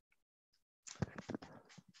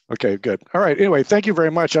 Okay, good. All right. Anyway, thank you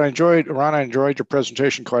very much. Ron, I enjoyed your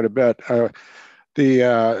presentation quite a bit. And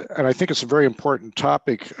I think it's a very important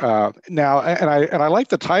topic now. And I like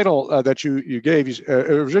the title that you gave.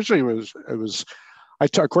 Originally, it was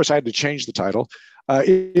of course, I had to change the title.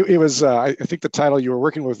 It was, I think the title you were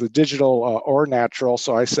working with, the digital or natural.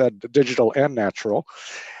 So I said digital and natural.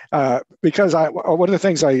 Because one of the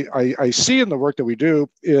things I see in the work that we do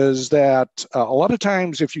is that a lot of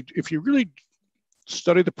times, if you really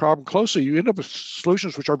study the problem closely, you end up with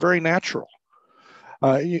solutions which are very natural,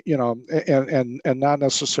 you know, and not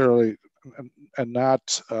necessarily, and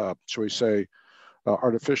not, shall we say,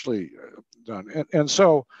 artificially done. And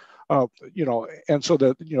so, you know, and so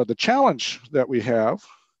the challenge that we have.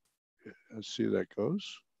 Let's see how that goes.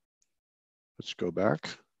 Let's go back.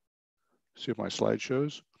 See if my slide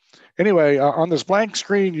shows. Anyway, on this blank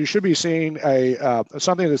screen, you should be seeing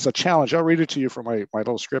something that's a challenge. I'll read it to you from my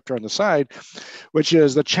little script here on the side, which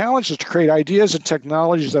is the challenge is to create ideas and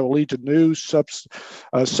technologies that will lead to new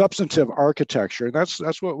substantive architecture. And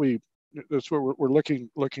that's what we're looking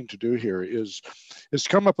to do here is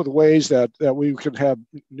come up with ways that we can have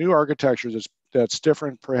new architecture that's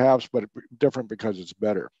different perhaps, but different because it's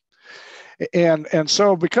better. And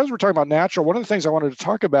so because we're talking about natural, one of the things I wanted to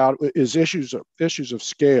talk about is issues of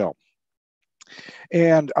scale.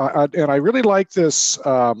 And I really like this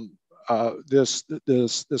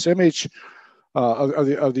this image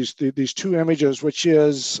of these two images, which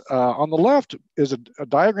is on the left is a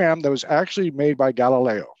diagram that was actually made by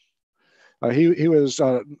Galileo. He was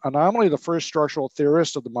anomaly the first structural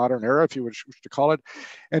theorist of the modern era, if you wish to call it,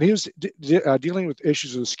 and he was dealing with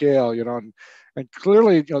issues of scale, you know, and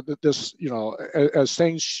clearly, you know, this, you know, as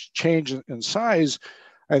things change in size,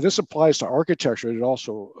 and this applies to architecture, it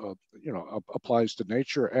also, you know, applies to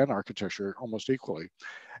nature and architecture almost equally.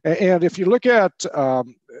 And if you look at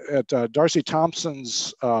Darcy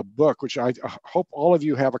Thompson's book, which I hope all of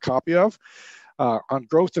you have a copy of, on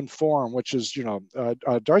growth and form, which is, you know,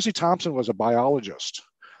 Darcy Thompson was a biologist,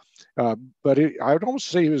 but I would almost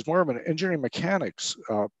say he was more of an engineering mechanics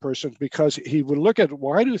person, because he would look at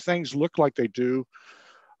why do things look like they do,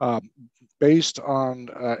 based on,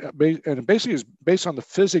 and basically is based on the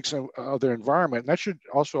physics of their environment, and that should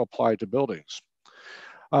also apply to buildings.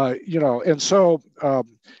 You know, and so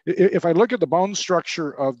if I look at the bone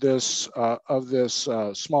structure of this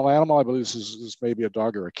small animal, I believe this is maybe a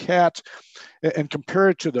dog or a cat, and compare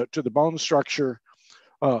it to the bone structure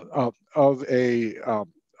of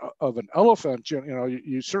an elephant, you know,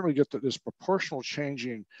 you certainly get this proportional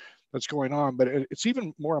changing that's going on, but it's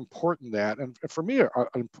even more important that, and for me,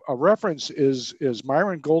 a reference is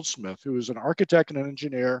Myron Goldsmith, who is an architect and an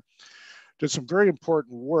engineer, did some very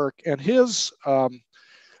important work, and his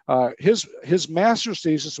master's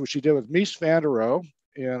thesis, which he did with Mies van der Rohe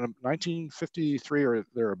in 1953 or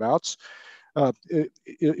thereabouts,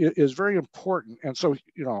 is very important. And so,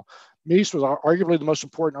 you know, Mies was arguably the most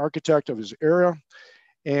important architect of his era,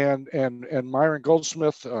 and Myron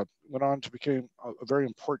Goldsmith went on to become a very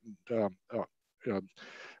important.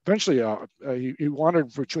 Eventually, he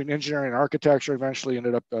wandered between engineering and architecture. Eventually,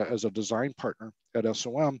 ended up as a design partner at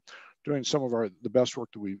SOM, doing some of the best work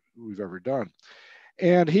that we've ever done.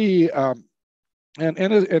 And he, and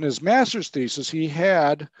in his master's thesis, he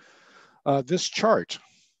had this chart,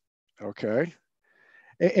 okay?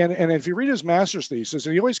 And if you read his master's thesis,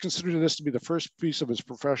 and he always considered this to be the first piece of his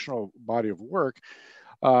professional body of work,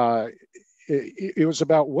 it was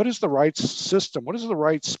about what is the right system, what is the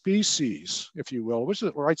right species, if you will, which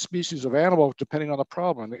is the right species of animal depending on the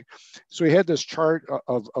problem. So he had this chart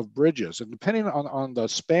of bridges, and depending on the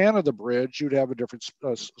span of the bridge, you'd have a different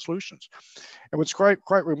solutions. And what's quite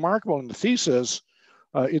remarkable in the thesis,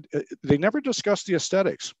 they never discussed the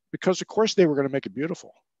aesthetics, because of course they were going to make it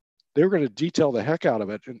beautiful. They were going to detail the heck out of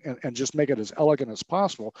it and just make it as elegant as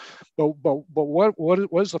possible. But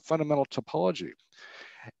what is the fundamental topology?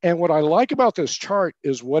 And what I like about this chart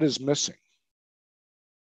is what is missing.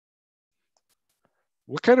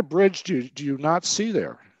 What kind of bridge do you not see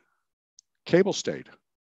there? Cable stayed.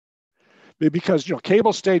 Because, you know,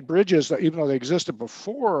 cable stayed bridges, even though they existed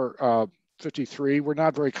before 53, were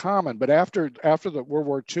not very common. But after the World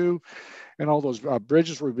War II and all those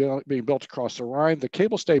bridges were being built across the Rhine, the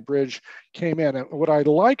cable stayed bridge came in. And what I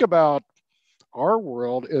like about our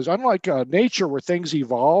world is, unlike nature where things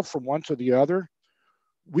evolve from one to the other,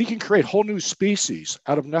 we can create whole new species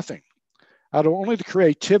out of nothing, out of only the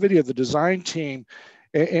creativity of the design team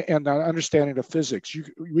and the understanding of physics.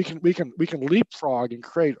 We can leapfrog and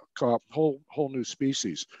create whole new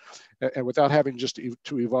species, and without having just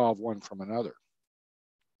to evolve one from another.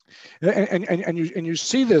 And you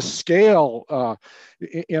see this scale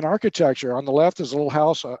in architecture. On the left is a little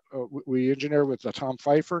house we engineered with Tom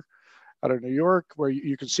Pfeiffer out of New York, where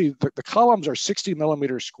you can see the columns are 60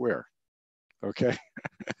 millimeters square. okay?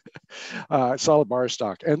 Solid bar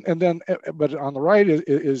stock. And then, but on the right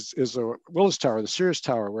is the Willis Tower, the Sears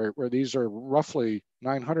Tower, where these are roughly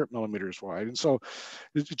 900 millimeters wide. And so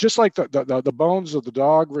it's just like the bones of the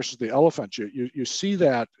dog versus the elephant, you see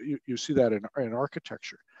that, you see that in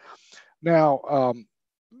architecture. Now,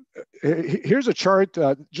 here's a chart,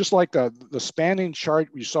 just like the spanning chart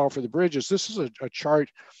we saw for the bridges. This is a chart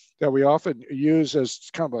that we often use as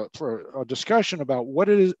kind of for a discussion about what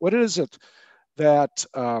is it that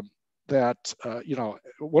you know,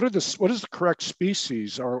 what is the correct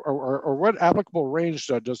species, or what applicable range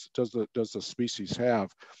does the species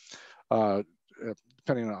have,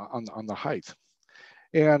 depending on the height.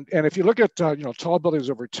 And if you look at you know, tall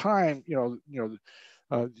buildings over time,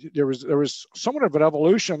 there was somewhat of an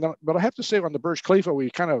evolution, but I have to say on the Burj Khalifa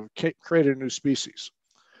we kind of created a new species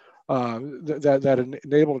that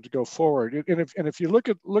enabled it to go forward. And if you look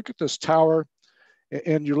at this tower,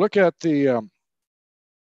 and you look at the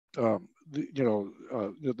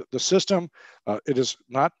system, it is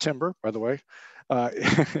not timber, by the way.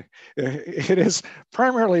 It is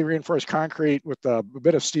primarily reinforced concrete with a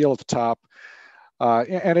bit of steel at the top,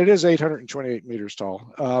 and it is 828 meters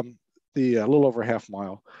tall, a little over half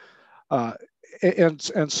mile. And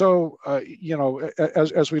so you know,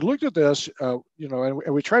 as we looked at this, you know,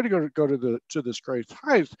 and we tried to go to this great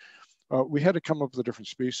height, we had to come up with a different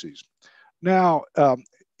species. Now,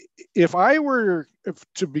 if I were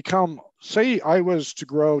to become, say I was to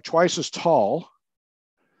grow twice as tall,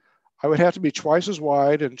 I would have to be twice as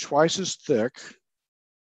wide and twice as thick,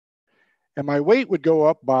 and my weight would go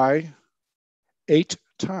up by 8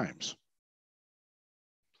 times.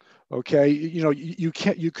 Okay, you know, you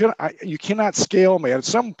cannot scale me. At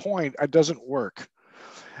some point, it doesn't work.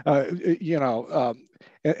 You know,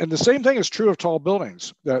 and the same thing is true of tall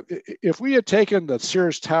buildings. That if we had taken the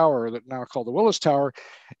Sears Tower, that now called the Willis Tower,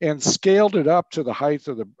 and scaled it up to the height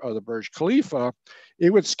of the Burj Khalifa, it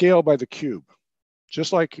would scale by the cube,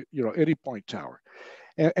 just like, you know, any point tower.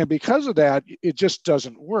 And because of that, it just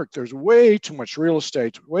doesn't work. There's way too much real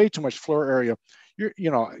estate, way too much floor area.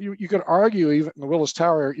 You could argue even in the Willis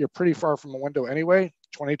Tower, you're pretty far from the window anyway,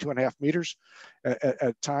 22.5 meters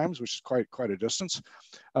at times, which is quite a distance.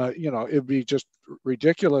 You know, it'd be just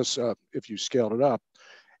ridiculous if you scaled it up.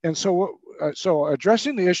 And so, so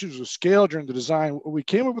addressing the issues of scale during the design, we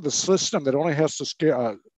came up with a system that only has to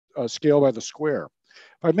scale by the square.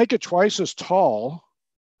 If I make it twice as tall,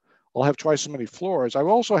 I'll have twice as many floors. I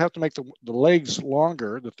also have to make the legs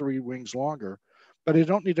longer, the 3 wings longer, but I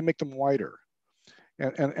don't need to make them wider.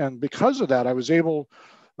 And because of that, I was able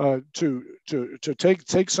to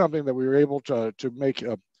take something that we were able to make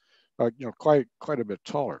you know, quite a bit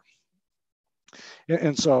taller.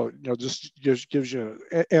 And so, you know, just gives you,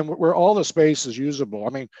 and where all the space is usable.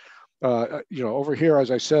 I mean, you know, over here, as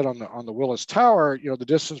I said, on the Willis Tower, you know, the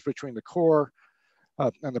distance between the core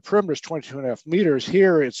and the perimeter is 22.5 meters.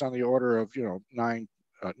 Here, it's on the order of, you know, 9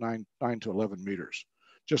 to 11 meters,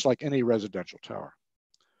 just like any residential tower.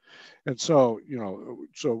 And so, you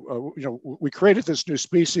know, we created this new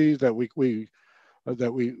species that we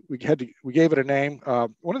gave it a name.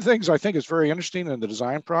 One of the things I think is very interesting in the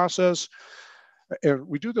design process, and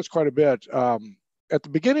we do this quite a bit, at the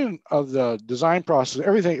beginning of the design process,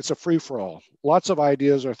 it's a free-for-all. Lots of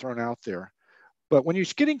ideas are thrown out there. But when you're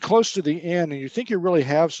getting close to the end and you think you really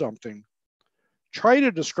have something, try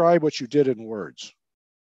to describe what you did in words.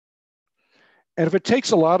 And if it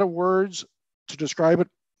takes a lot of words to describe it,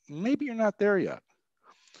 maybe you're not there yet.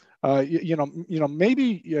 You know,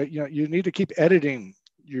 maybe you need to keep editing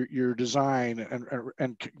your design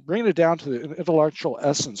and bring it down to the intellectual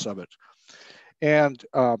essence of it. And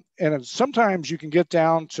sometimes you can get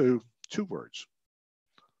down to 2 words,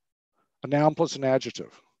 a noun plus an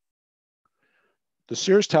adjective. The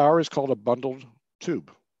Sears Tower is called a bundled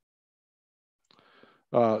tube.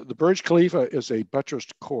 The Burj Khalifa is a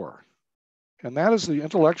buttressed core. And that is the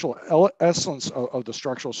intellectual essence of the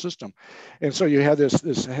structural system. And so you have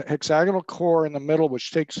this hexagonal core in the middle,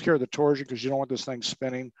 which takes care of the torsion because you don't want this thing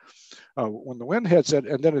spinning when the wind hits it.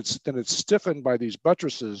 And then it's stiffened by these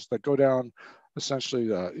buttresses that go down. Essentially,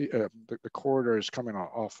 the corridor is coming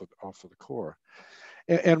off of the core.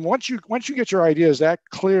 And once you get your ideas that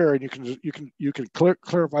clear, and you can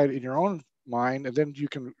clarify it in your own mind, and then you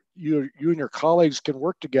and your colleagues can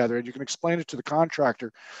work together, and you can explain it to the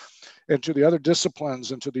contractor and to the other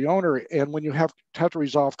disciplines and to the owner. And when you have to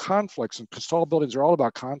resolve conflicts, and because tall buildings are all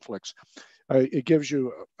about conflicts, it gives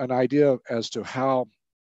you an idea as to how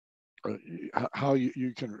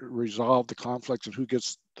you can resolve the conflicts and who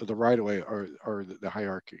gets to the right of way or the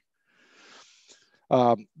hierarchy.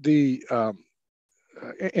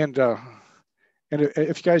 And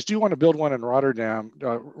if you guys do want to build one in Rotterdam,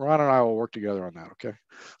 Ron and I will work together on that. Okay.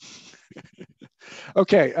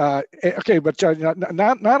 Okay, but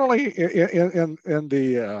not only in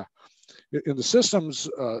the systems,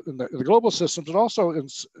 in the global systems, but also in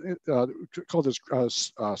called this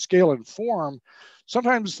scale and form.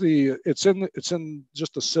 Sometimes it's in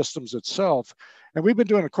just the systems itself, and we've been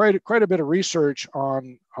doing quite a bit of research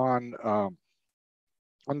on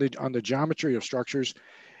the geometry of structures,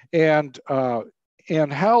 and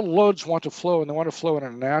how loads want to flow, and they want to flow in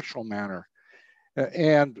a natural manner.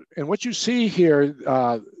 And what you see here,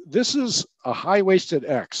 this is a high-waisted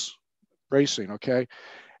X bracing, okay?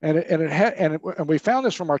 And we found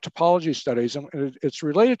this from our topology studies, and it's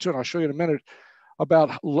related to, and I'll show you in a minute,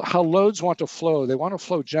 about how loads want to flow. They want to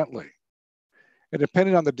flow gently. And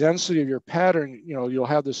depending on the density of your pattern, you'll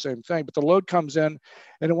have the same thing. But the load comes in,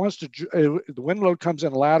 and it wants to, the wind load comes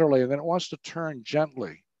in laterally, and then it wants to turn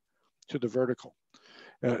gently to the vertical.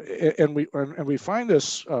 And we find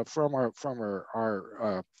this from our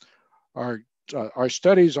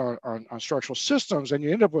studies on structural systems, and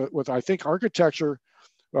you end up with I think architecture,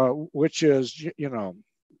 which is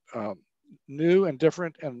new and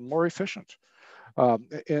different and more efficient,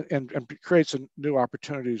 and creates new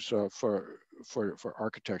opportunities for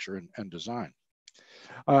architecture and design.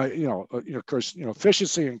 Of course,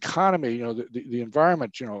 efficiency and economy. The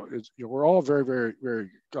environment. We're all very, very,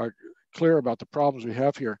 very clear about the problems we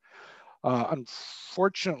have here.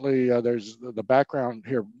 Unfortunately, there's the background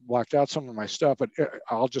here blocked out some of my stuff, but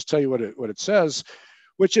I'll just tell you what it says,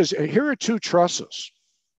 which is here are two trusses,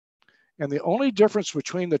 and the only difference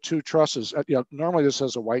between the two trusses, normally this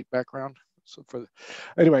has a white background. So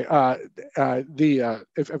anyway,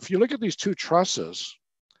 if you look at these two trusses,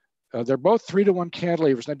 they're both 3-to-1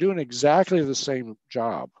 cantilevers. They're doing exactly the same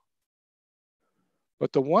job.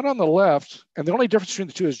 But the one on the left, and the only difference between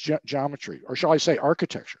the two is geometry, or shall I say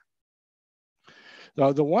architecture.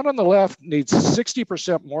 Now, the one on the left needs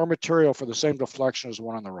 60% more material for the same deflection as the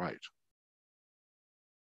one on the right.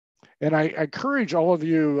 And I encourage all of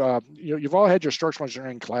you, you've all had your structural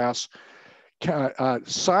engineering class, take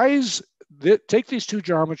these two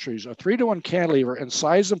geometries, a 3-to-1 cantilever, and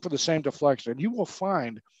size them for the same deflection. And you will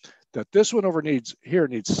find that this one needs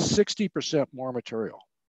 60% more material.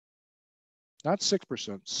 Not 6%,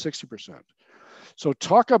 60%. So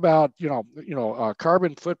talk about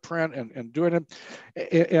carbon footprint and doing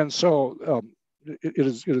it, and so it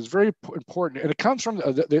is very important, and it comes from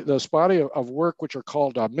this body of work which are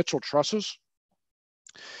called Mitchell trusses,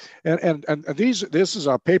 and this is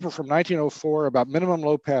a paper from 1904 about minimum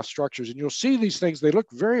load path structures, and you'll see these things, they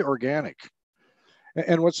look very organic.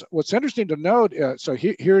 And what's interesting to note, so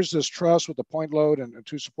here's this truss with the point load and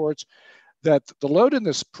two supports, that the load in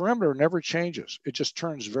this perimeter never changes. It just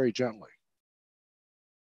turns very gently.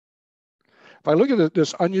 If I look at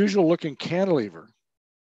this unusual looking cantilever,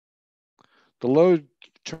 the load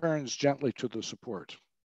turns gently to the support.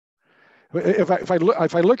 If I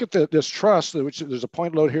look at this truss, which there's a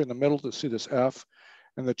point load here in the middle to see this F,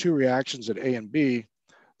 and the two reactions at A and B,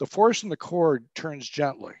 the force in the cord turns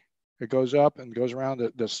gently. It goes up and goes around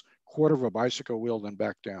this quarter of a bicycle wheel, then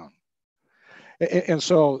back down. And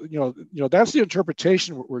so, that's the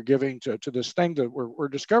interpretation we're giving to this thing that we're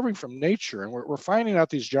discovering from nature, and we're finding out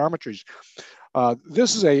these geometries.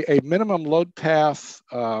 This is a minimum load path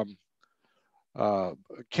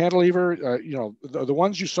cantilever. The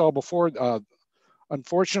ones you saw before,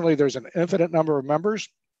 unfortunately, there's an infinite number of members.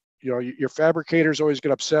 Your fabricators always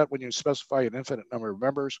get upset when you specify an infinite number of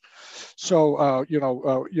members. So,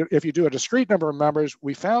 if you do a discrete number of members,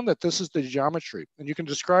 we found that this is the geometry, and you can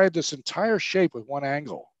describe this entire shape with one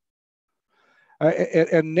angle.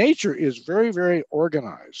 And nature is very, very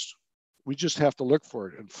organized. We just have to look for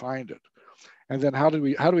it and find it. And then how do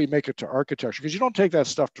we make it to architecture? Because you don't take that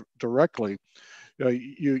stuff directly.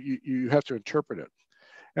 You have to interpret it.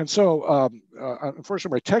 And so,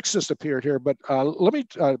 unfortunately, my text just appeared here, but let me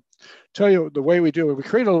tell you the way we do it. We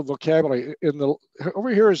create a little vocabulary. Over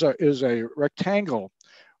here is a rectangle.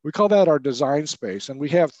 We call that our design space. And we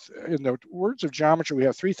have, in the words of geometry, we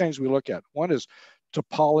have three things we look at. One is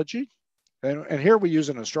topology. And here we use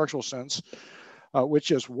it in a structural sense,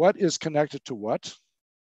 which is what is connected to what.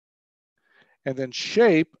 And then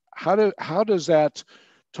shape, how does that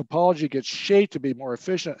topology get shaped to be more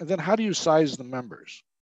efficient? And then how do you size the members?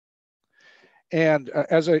 And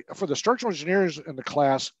for the structural engineers in the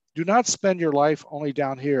class, do not spend your life only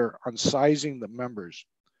down here on sizing the members.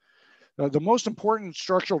 The most important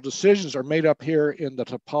structural decisions are made up here in the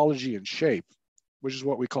topology and shape, which is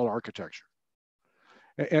what we call architecture.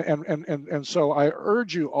 And so I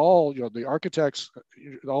urge you all, the architects,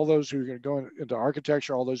 all those who are going to go into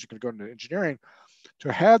architecture, all those who are going to go into engineering,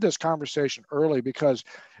 to have this conversation early, because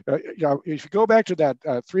if you go back to that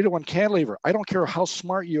 3-to-1 cantilever, I don't care how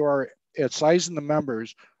smart you are at sizing the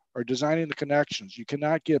members or designing the connections, you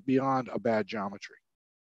cannot get beyond a bad geometry.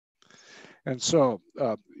 And so,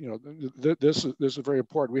 this is very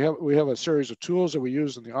important. We have a series of tools that we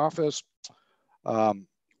use in the office, but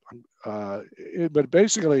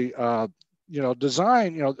basically,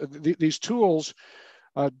 design. These tools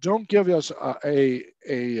don't give us an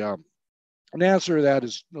answer that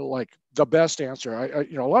is like the best answer.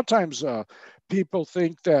 A lot of times people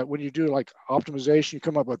think that when you do like optimization, you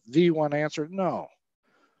come up with the one answer. No,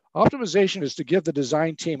 optimization is to give the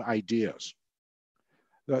design team ideas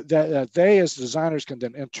that they as designers can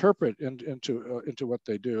then interpret into what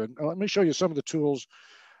they do. And let me show you some of the tools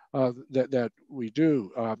that we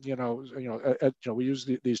do. We use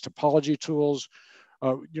these topology tools.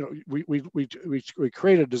 We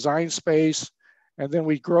create a design space, and then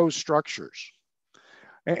we grow structures,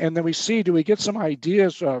 and then we see, do we get some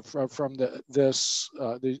ideas from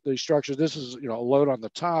these structures? This is a load on the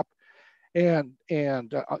top, and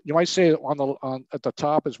you might say at the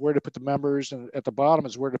top is where to put the members, and at the bottom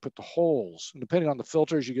is where to put the holes. And depending on the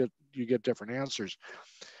filters, you get different answers.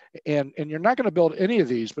 And you're not going to build any of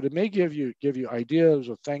these, but it may give you ideas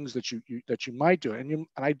of things that you might do. And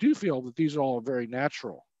I do feel that these are all very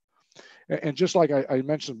natural. And just like I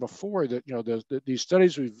mentioned before, that these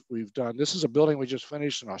studies we've done. This is a building we just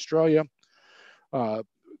finished in Australia, and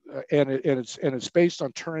it's based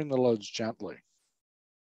on turning the loads gently.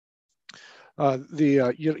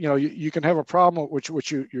 You can have a problem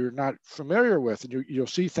which you're not familiar with, and you'll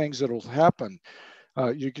see things that'll happen.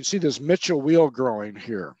 You can see this Mitchell wheel growing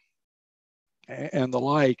here, and the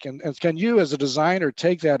like. And can you, as a designer,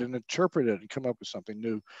 take that and interpret it and come up with something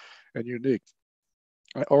new and unique?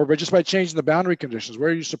 Or just by changing the boundary conditions,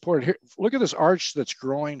 where you support it. Here, look at this arch that's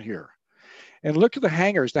growing here, and look at the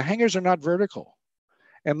hangers. The hangers are not vertical,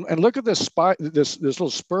 and look at this spot, this little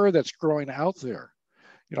spur that's growing out there.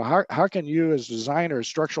 How can you, as designers,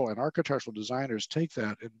 structural and architectural designers, take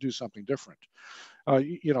that and do something different?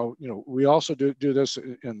 We also do this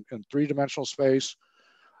in 3-dimensional space.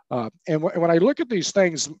 And when I look at these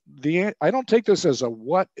things, I don't take this as a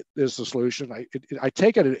what is the solution. I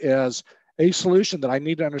take it as a solution that I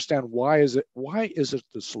need to understand why is it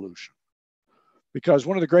the solution? Because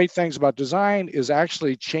one of the great things about design is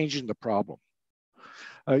actually changing the problem.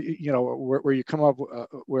 Where you come up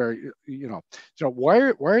why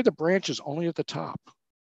are the branches only at the top?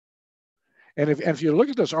 And if you look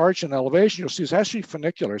at this arch and elevation, you'll see it's actually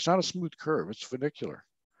funicular. It's not a smooth curve; it's funicular.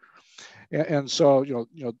 And so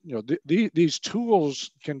these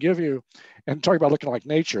tools can give you, and talk about looking like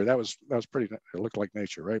nature. That was pretty. It looked like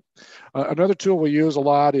nature, right? Another tool we use a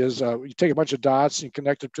lot is you take a bunch of dots and you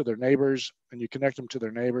connect them to their neighbors, and you connect them to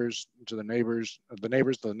their neighbors, to the neighbors, the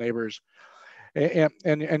neighbors to the neighbors,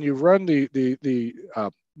 and you run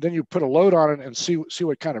then you put a load on it and see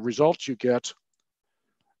what kind of results you get.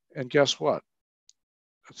 And guess what?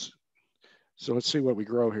 Let's see what we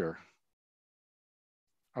grow here.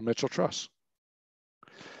 A Mitchell truss.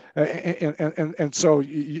 And so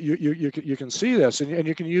you can see this, and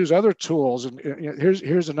you can use other tools. And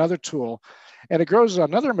here's another tool, and it grows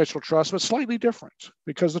another Mitchell truss, but slightly different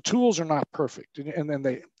because the tools are not perfect.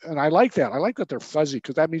 And I like that. I like that they're fuzzy,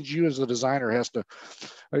 because that means you as the designer has to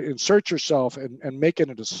insert yourself and make it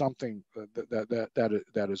into something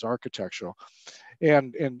that is architectural,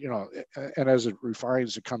 and as it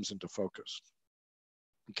refines, it comes into focus.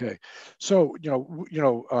 Okay, so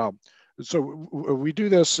so we do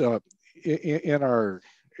this in our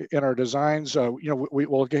designs.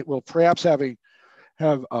 We'll perhaps have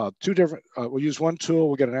two different. We'll use one tool.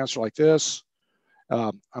 We'll get an answer like this.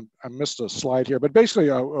 I missed a slide here, but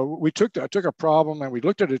basically, I took a problem and we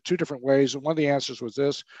looked at it 2 different ways. And one of the answers was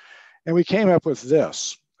this, and we came up with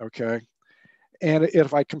this. Okay, and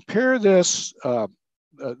if I compare this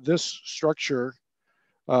this structure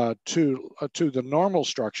to the normal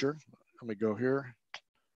structure, let me go here.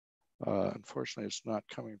 Unfortunately, it's not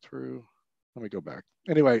coming through. Let me go back.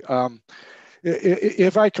 Anyway,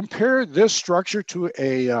 if I compare this structure to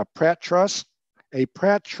a Pratt truss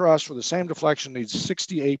for the same deflection needs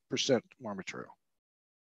 68% more material,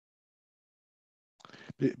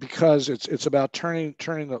 because it's about turning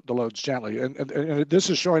the loads gently. And this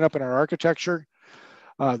is showing up in our architecture.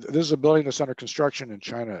 This is a building that's under construction in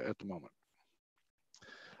China at the moment.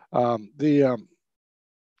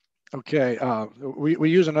 We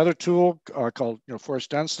use another tool called force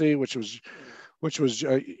density, which was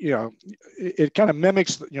it kind of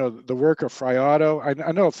mimics the work of Friado.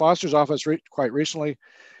 I know Foster's office quite recently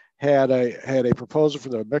had a proposal for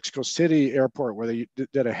the Mexico City airport where they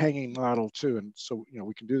did a hanging model too. And so,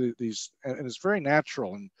 we can do these, and it's very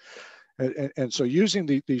natural. And so using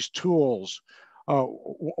these tools,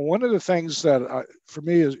 one of the things that for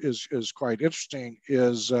me is quite interesting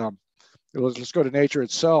is, let's go to nature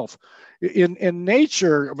itself. In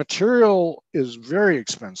nature, a material is very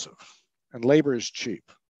expensive and labor is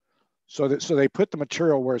cheap. So they put the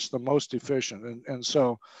material where it's the most efficient. And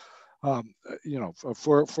so,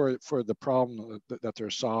 for the problem that they're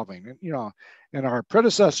solving. And our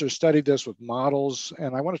predecessors studied this with models.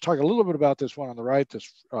 And I want to talk a little bit about this one on the right,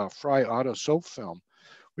 this Fry Auto soap film,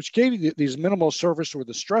 which gave you these minimal surface where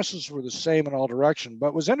the stresses were the same in all directions.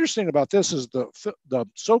 But what's interesting about this is the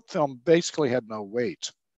soap film basically had no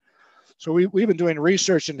weight. So we've been doing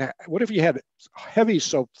research in what if you had heavy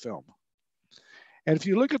soap film? And if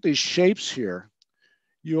you look at these shapes here,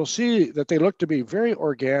 you'll see that they look to be very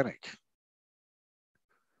organic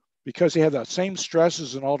because they have the same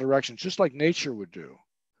stresses in all directions, just like nature would do.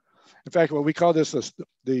 In fact, what we call this the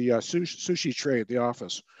sushi tray at the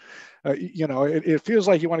office. It feels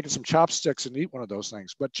like you want to get some chopsticks and eat one of those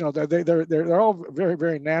things, but they're all very,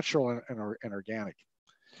 very natural and organic.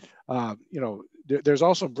 There's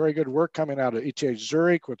also very good work coming out of ETH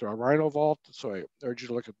Zurich with our Rhino Vault. So I urge you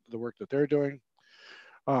to look at the work that they're doing.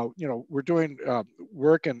 We're doing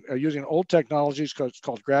work and using old technologies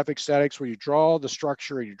called graphic statics, where you draw the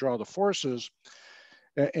structure and you draw the forces,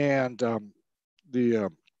 and the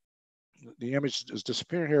image is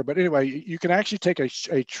disappearing here. But anyway, you can actually take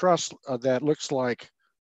a truss that looks like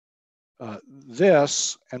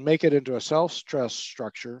this and make it into a self-stress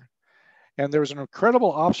structure. And there was an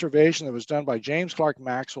incredible observation that was done by James Clerk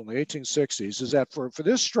Maxwell in the 1860s, is that for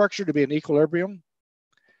this structure to be in equilibrium,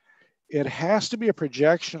 it has to be a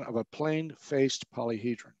projection of a plane-faced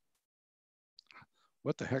polyhedron.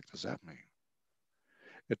 What the heck does that mean?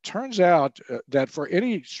 It turns out that for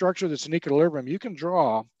any structure that's in equilibrium, you can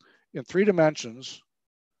draw in 3 dimensions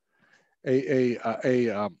a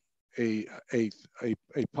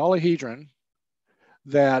polyhedron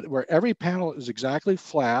where every panel is exactly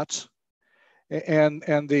flat, and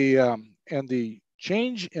the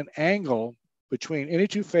change in angle between any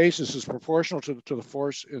 2 faces is proportional to the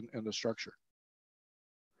force in the structure.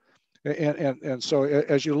 And so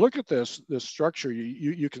as you look at this structure,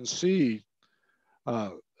 you can see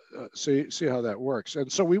how that works. And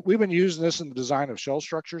so we've been using this in the design of shell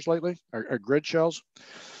structures lately, or grid shells.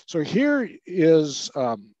 So here is,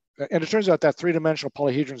 and it turns out that 3-dimensional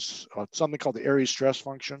polyhedron's something called the Airy stress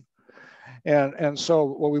function. And so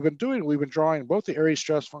what we've been doing, we've been drawing both the Airy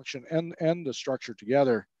stress function and the structure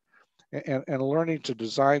together, and learning to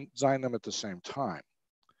design them at the same time.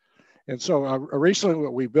 And so recently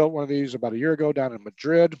we built one of these about a year ago down in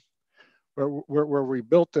Madrid, where we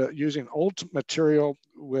built using old material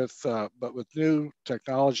but with new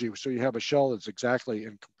technology. So you have a shell that's exactly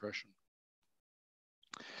in compression.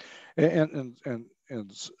 And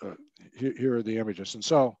here are the images. And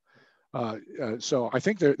so I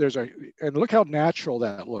think there's and look how natural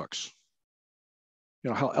that looks.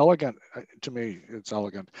 How elegant, to me, it's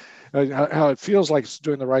elegant. How it feels like it's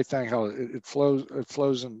doing the right thing, how it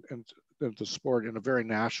flows into sport in a very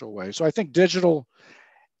natural way. So I think digital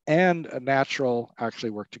and natural actually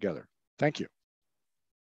work together. Thank you.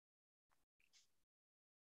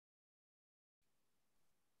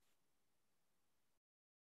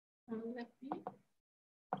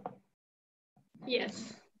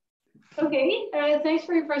 Yes. Okay, thanks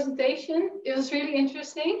for your presentation. It was really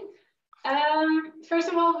interesting. First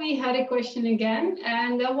of all, we had a question again,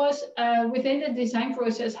 and that was within the design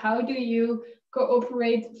process, how do you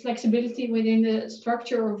cooperate flexibility within the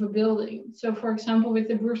structure of a building? So for example, with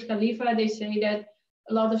the Burj Khalifa, they say that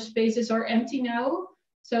a lot of spaces are empty now.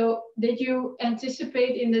 So did you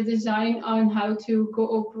anticipate in the design on how to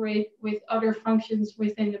cooperate with other functions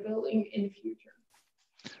within the building in the future?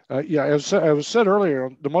 Yeah, as I was said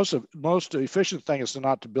earlier, the most efficient thing is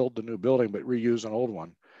not to build the new building, but reuse an old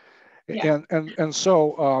one. Yeah. And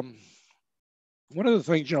so one of the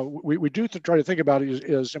things we do to try to think about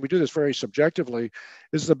is, and we do this very subjectively,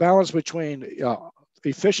 is the balance between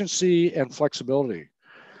efficiency and flexibility.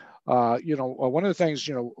 One of the things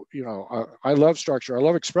I love structure. I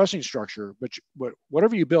love expressing structure, but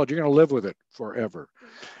whatever you build, you're going to live with it forever.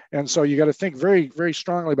 And so you got to think very, very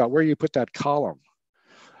strongly about where you put that column.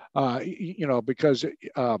 Because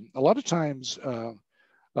a lot of times.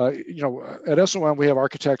 At SOM, we have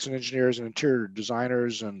architects and engineers and interior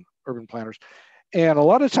designers and urban planners. And a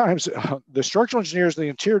lot of times the structural engineers and the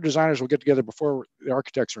interior designers will get together before the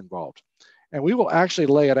architects are involved. And we will actually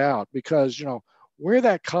lay it out because, where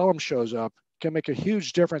that column shows up can make a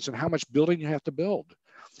huge difference in how much building you have to build.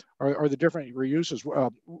 are the different reuses.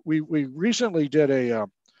 We recently did a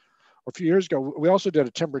few years ago, we also did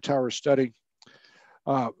a timber tower study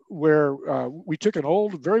where we took an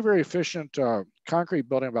old, very, very efficient concrete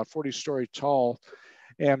building, about 40-story tall,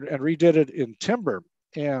 and redid it in timber.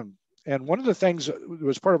 And one of the things that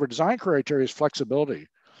was part of our design criteria is flexibility,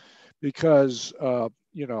 because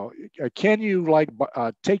you know, can you like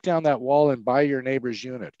take down that wall and buy your neighbor's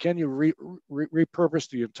unit? Can you repurpose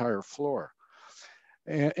the entire floor?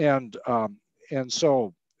 And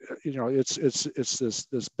so, you know, it's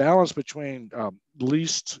this balance between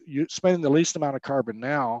spending the least amount of carbon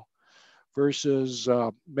now versus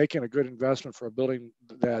making a good investment for a building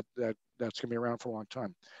that's going to be around for a long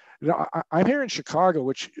time. You know, I'm here in Chicago,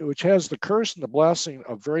 which has the curse and the blessing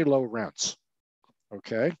of very low rents.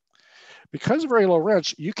 Okay, because of very low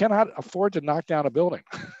rents, you cannot afford to knock down a building.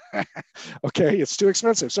 Okay, it's too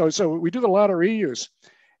expensive. So we do a lot of reuse.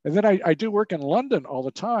 And then I do work in London all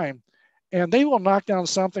the time, and they will knock down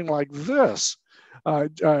something like this,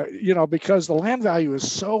 you know, because the land value is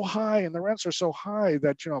so high and the rents are so high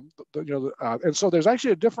that, you know, and so there's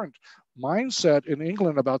actually a different mindset in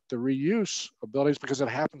England about the reuse of buildings because it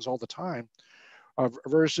happens all the time,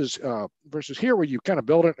 versus here where you kind of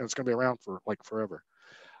build it and it's going to be around for like forever,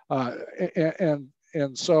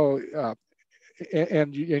 and so.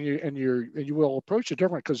 And you will approach it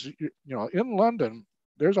different because, you know, in London,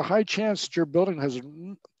 there's a high chance that your building has,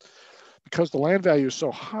 because the land value is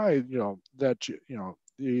so high, you know, that, you know,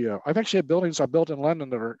 I've actually had buildings I built in London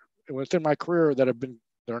that are within my career that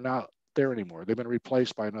they're not there anymore. They've been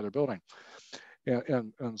replaced by another building.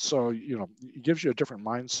 And so, you know, it gives you a different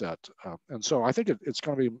mindset. And so I think it's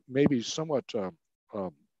going to be maybe somewhat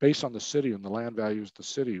based on the city and the land values of the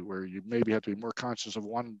city, where you maybe have to be more conscious of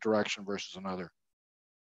one direction versus another.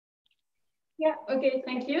 Yeah, okay,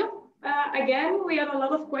 thank you. Again, we had a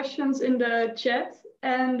lot of questions in the chat,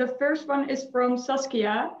 and the first one is from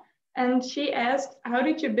Saskia, and she asked, how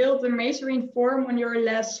did you build the masonry form on your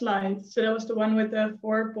last slide? So that was the one with the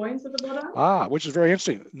 4 points at the bottom. Which is very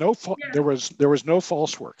interesting. There was no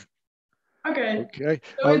false work. Okay.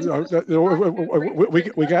 So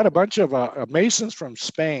we got a bunch of masons from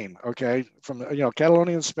Spain, okay, from, you know,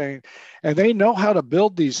 Catalonian Spain, and they know how to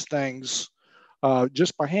build these things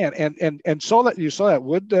just by hand. And saw that, you saw that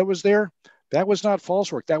wood that was there. That was not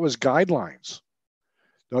false work. That was guidelines.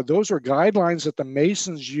 Those were guidelines that the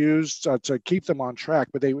masons used to keep them on track,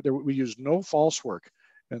 but we used no false work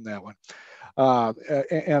in that one.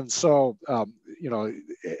 And so, you know,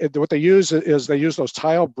 what they use is they use those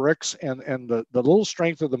tile bricks, and the little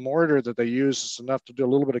strength of the mortar that they use is enough to do a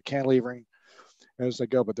little bit of cantilevering as they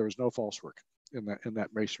go, but there was no false work in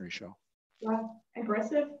that masonry show. Wow,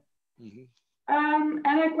 impressive. Mm-hmm.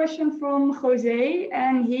 And a question from Jose,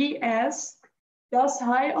 and he asked, does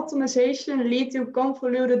high optimization lead to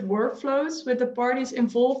convoluted workflows with the parties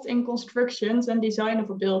involved in constructions and design of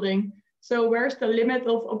a building? So where's the limit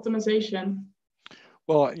of optimization?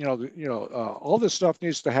 Well, you know, all this stuff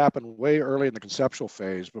needs to happen way early in the conceptual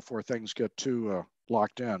phase before things get too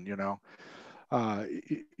locked in. You know, I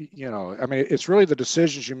mean, it's really the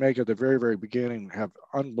decisions you make at the very, very beginning have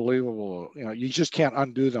unbelievable. You know, you just can't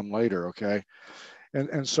undo them later. Okay.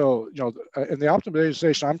 And so, you know, and the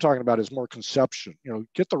optimization I'm talking about is more conception. You know,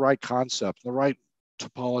 get the right concept, the right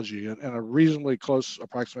topology, and a reasonably close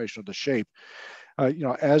approximation of the shape. You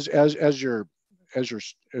know, as your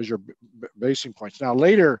basing points. Now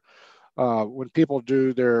later, when people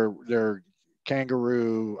do their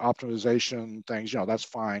kangaroo optimization things, you know, that's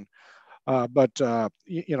fine. But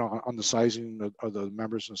you know, on the sizing of the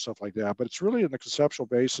members and stuff like that. But it's really in the conceptual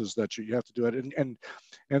basis that you have to do it,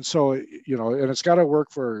 and so, you know, and it's got to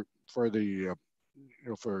work for the you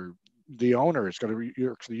know, for the owner. It's got to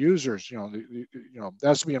work for the users. You know, you know, that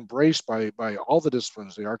has to be embraced by all the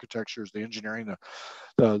disciplines: the architectures, the engineering,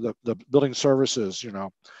 the building services. You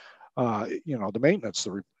know, the maintenance,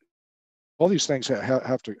 all these things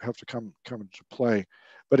have to come into play,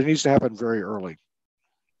 but it needs to happen very early.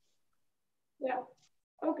 Yeah.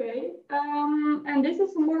 Okay. And this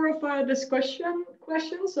is more of a discussion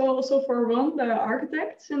question, so also for Ron, the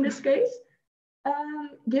architects in this case.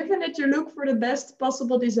 Given that you look for the best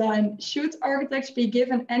possible design, should architects be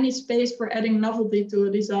given any space for adding novelty to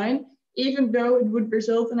a design, even though it would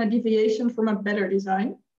result in a deviation from a better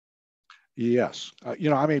design? Yes. You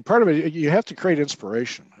know, I mean, part of it, you have to create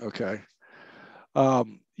inspiration. Okay.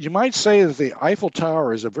 You might say that the Eiffel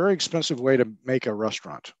Tower is a very expensive way to make a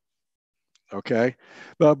restaurant. Okay,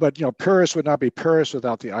 but you know, Paris would not be Paris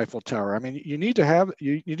without the Eiffel Tower. I mean, you need to have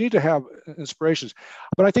inspirations,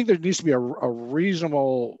 but I think there needs to be a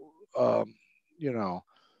reasonable, you know,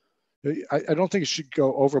 I don't think it should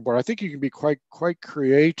go overboard. I think you can be quite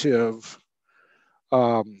creative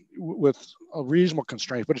with a reasonable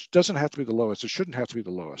constraint, but it doesn't have to be the lowest. It shouldn't have to be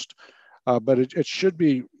the lowest, but it should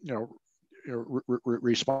be,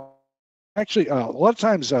 responsive. Actually, a lot of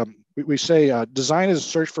times we say design is a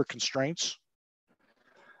search for constraints,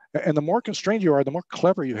 and the more constrained you are, the more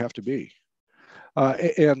clever you have to be.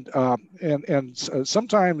 And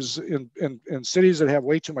sometimes in cities that have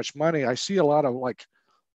way too much money, I see a lot of, like,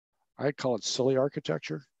 I call it silly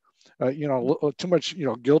architecture. Too much,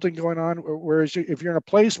 gilding going on. Whereas if you're in a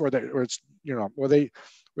place where they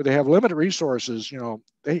have limited resources,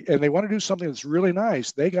 they want to do something that's really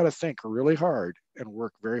nice, they got to think really hard and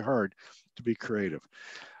work very hard to be creative.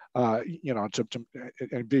 And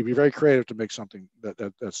be very creative to make something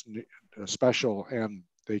that's special and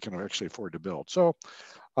they can actually afford to build. So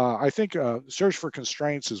I think search for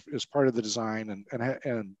constraints is part of the design,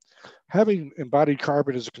 and having embodied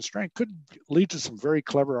carbon as a constraint could lead to some very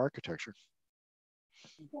clever architecture.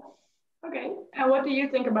 Okay, and what do you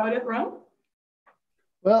think about it, Ron?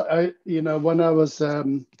 Well, when I was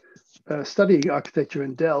studying architecture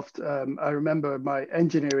in Delft, I remember my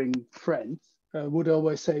engineering friends would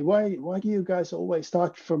always say, why do you guys always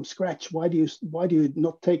start from scratch? Why do you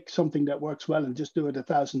not take something that works well and just do it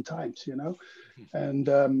 1,000 times, And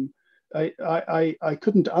I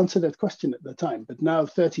couldn't answer that question at the time, but now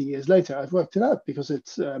 30 years later, I've worked it out, because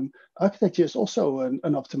it's architecture is also an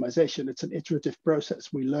optimization. It's an iterative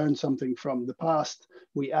process. We learn something from the past.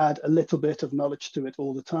 We add a little bit of knowledge to it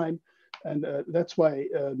all the time. And that's why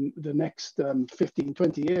the next 15,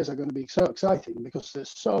 20 years are going to be so exciting, because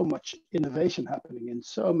there's so much innovation happening in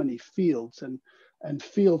so many fields, and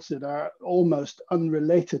fields that are almost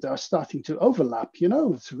unrelated are starting to overlap.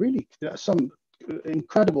 It's really, some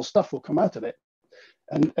incredible stuff will come out of it.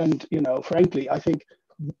 And frankly, I think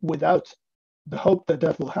without the hope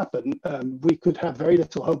that will happen, we could have very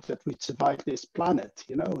little hope that we'd survive this planet,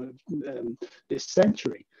 this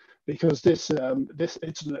century. Because it's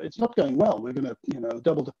not going well. We're going to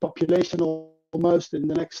double the population almost in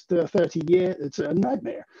the next 30 years. It's a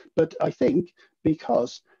nightmare. But I think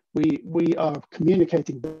because we are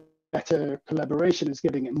communicating better, collaboration is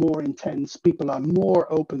getting it more intense. People are more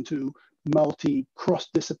open to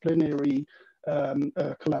cross-disciplinary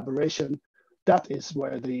collaboration. That is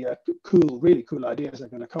where the really cool ideas are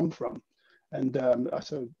going to come from. And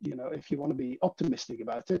so, if you want to be optimistic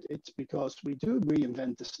about it, it's because we do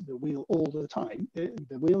reinvent the wheel all the time.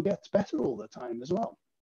 The wheel gets better all the time as well.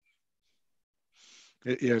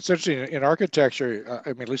 Yeah, it's interesting in architecture.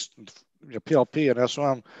 I mean, at least PLP and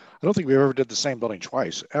SOM, I don't think we ever did the same building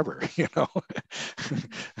twice ever.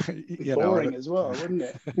 Boring as well, wouldn't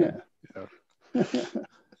it? Yeah. Yeah.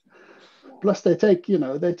 Plus, they take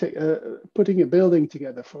putting a building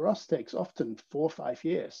together for us takes often 4 or 5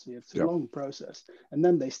 years. It's a long process, and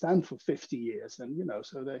then they stand for 50 years. And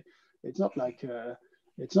so it's not like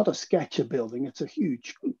it's not a sketch building; it's a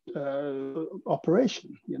huge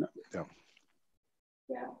operation. Yeah.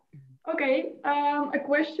 Yeah. Okay. A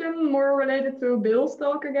question more related to Bill's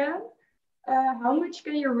talk again. How much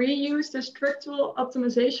can you reuse the structural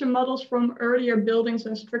optimization models from earlier buildings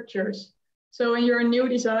and structures? So in your new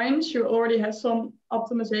designs, you already have some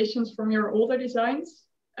optimizations from your older designs.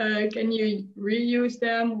 Can you reuse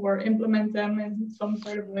them or implement them in some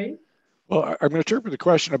sort of way? Well, I'm going to interpret the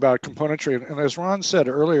question about componentry, and as Ron said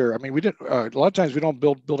earlier, I mean, we didn't. A lot of times we don't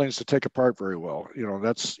build buildings to take apart very well.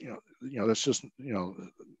 That's that's just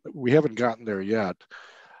we haven't gotten there yet.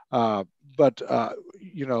 But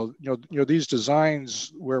these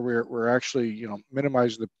designs where we're actually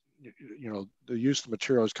minimizing the use of the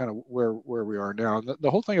material is kind of where we are now. And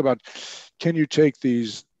the whole thing about, can you take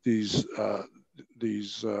the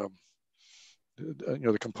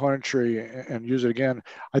componentry and use it again?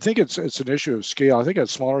 I think it's an issue of scale. I think at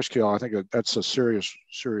smaller scale, I think that's a serious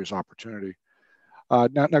opportunity.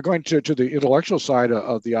 Now going to the intellectual side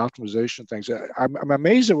of the optimization things, I'm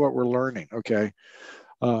amazed at what we're learning. Okay,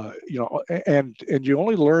 and you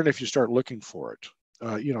only learn if you start looking for it.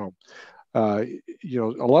 A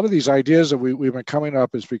lot of these ideas that we've been coming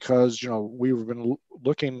up is because we've been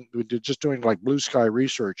just doing like blue sky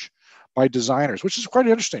research by designers, which is quite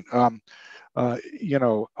interesting. We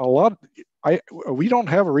don't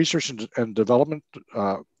have a research and development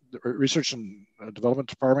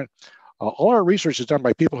department. All our research is done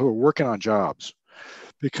by people who are working on jobs,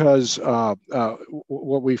 because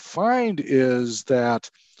what we find is that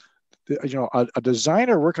a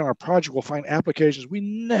designer working on a project will find applications we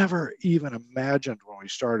never even imagined when we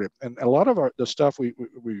started. And a lot of the stuff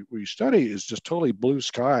we study is just totally blue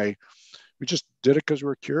sky. We just did it because we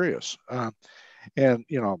were curious. and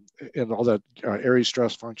and all that area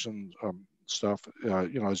stress function stuff,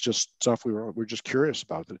 is just stuff we're just curious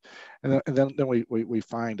about it, and then we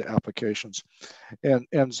find applications,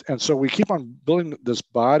 and so we keep on building this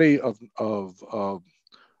body of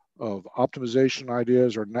optimization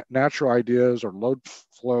ideas or natural ideas or load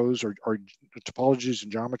flows or topologies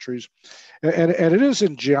and geometries. And it is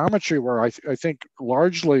in geometry where I think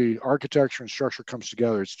largely architecture and structure comes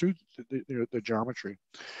together. It's through the geometry.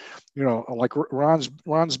 Like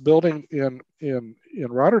Ron's building in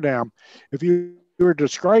Rotterdam, if you were to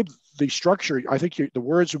describe the structure, I think the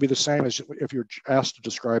words would be the same as if you're asked to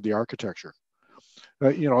describe the architecture.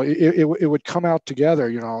 It would come out together,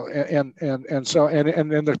 and so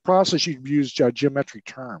in the process you use geometric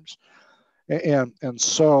terms, and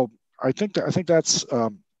so I think that's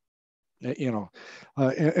and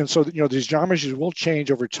so these geometries will change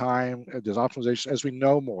over time. There's optimization as we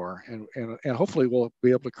know more, and hopefully we'll be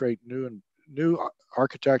able to create new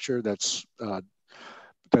architecture that's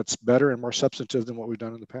better and more substantive than what we've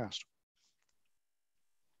done in the past.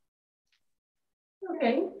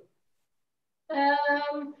 Okay.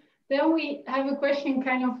 Then we have a question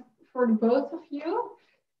kind of for the both of you.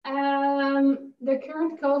 The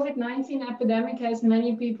current COVID-19 epidemic has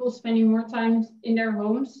many people spending more time in their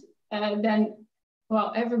homes than,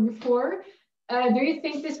 well, ever before. Do you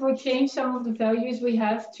think this will change some of the values we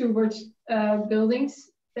have towards buildings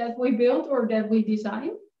that we build or that we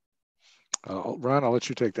design? Ron, I'll let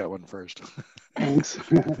you take that one first. Thanks.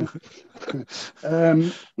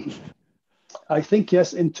 I think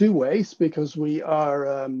yes, in two ways, because we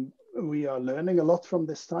are learning a lot from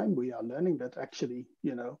this time. We are learning that actually,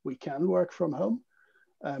 we can work from home.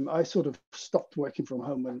 I sort of stopped working from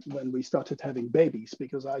home when we started having babies,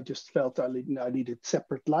 because I just felt I needed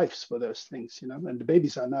separate lives for those things, and the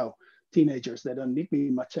babies are now teenagers. They don't need me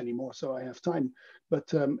much anymore, so I have time.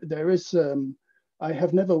 But I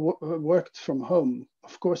have never worked from home,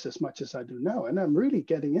 of course, as much as I do now. And I'm really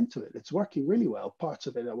getting into it. It's working really well. Parts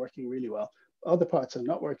of it are working really well. Other parts are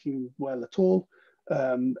not working well at all.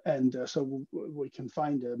 So we can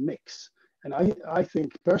find a mix. And I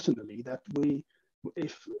think personally that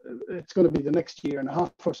if it's going to be the next year and a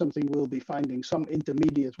half or something, we'll be finding some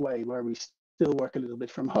intermediate way where we still work a little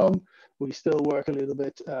bit from home. We still work a little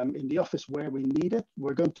bit in the office where we need it.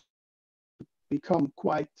 We're going to become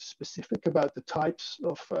quite specific about the types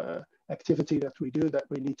of activity that we do that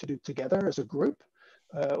we need to do together as a group,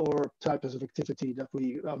 or types of activity that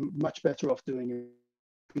we are much better off doing in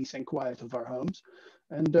peace and quiet of our homes.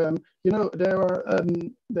 And there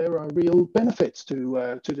are real benefits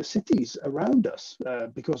to the cities around us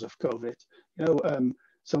because of COVID.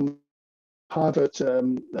 Some Harvard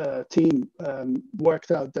team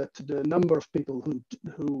worked out that the number of people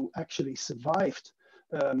who actually survived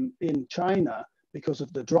in China because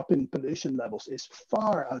of the drop in pollution levels is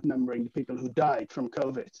far outnumbering the people who died from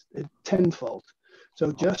COVID, tenfold.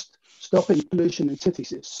 So just stopping pollution in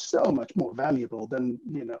cities is so much more valuable than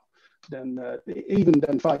even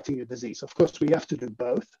fighting a disease. Of course, we have to do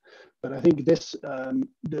both, but I think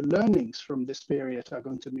the learnings from this period are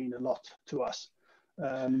going to mean a lot to us.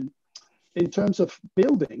 In terms of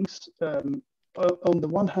buildings, on the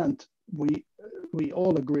one hand, we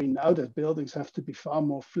all agree now that buildings have to be far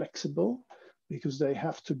more flexible, because they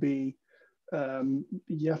have to be,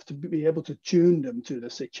 you have to be able to tune them to the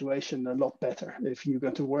situation a lot better. If you're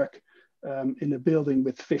going to work in a building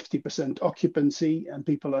with 50% occupancy and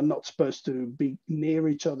people are not supposed to be near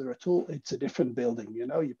each other at all, it's a different building.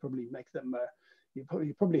 You probably make them,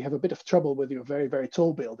 you probably have a bit of trouble with your very, very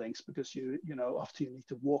tall buildings, because after you need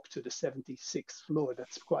to walk to the 76th floor,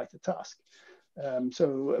 that's quite a task.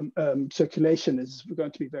 Circulation is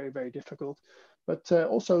going to be very, very difficult. But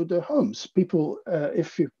also the homes, people,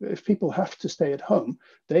 if people have to stay at home,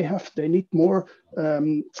 they need more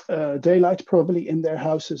daylight probably in their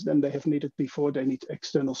houses than they have needed before. They need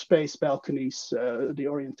external space, balconies. The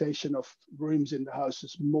orientation of rooms in the house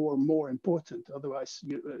is more and more important. Otherwise,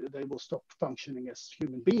 they will stop functioning as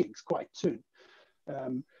human beings quite soon.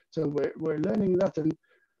 So we're learning that, and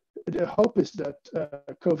the hope is that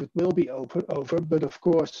COVID will be over, but of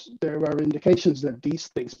course there are indications that these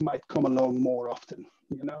things might come along more often.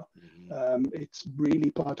 It's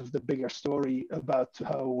really part of the bigger story about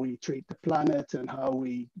how we treat the planet and how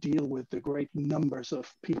we deal with the great numbers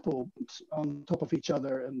of people on top of each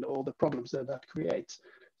other and all the problems that creates.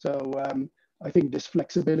 So I think this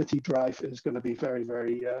flexibility drive is going to be very,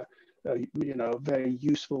 very, very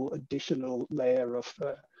useful additional layer of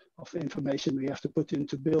information we have to put in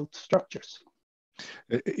to build structures.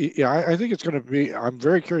 Yeah, I think it's going to be. I'm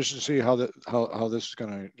very curious to see how this is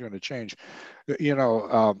going to change.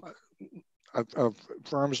 of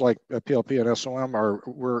firms like PLP and SOM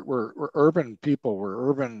we're urban people. We're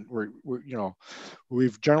urban. You know,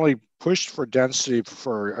 we've generally pushed for density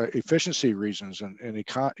for efficiency reasons and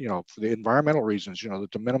you know, for the environmental reasons. You know,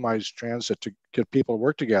 to minimize transit to get people to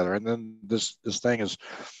work together. And then this thing is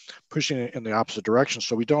pushing it in the opposite direction.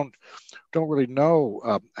 So we don't really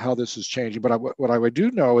know how this is changing. But what I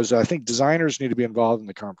do know is that I think designers need to be involved in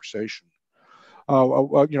the conversation.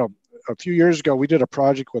 You know, a few years ago, we did a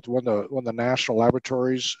project with one of the national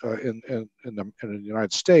laboratories in the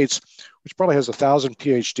United States, which probably has 1,000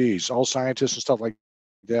 PhDs, all scientists and stuff like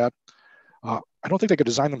that. I don't think they could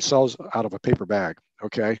design themselves out of a paper bag.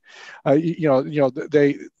 Okay,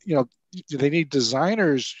 they need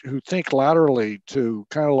designers who think laterally to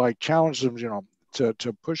kind of like challenge them, you know,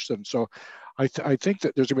 to push them. So I think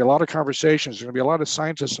that there's going to be a lot of conversations. There's going to be a lot of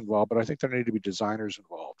scientists involved, but I think there need to be designers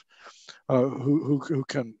involved who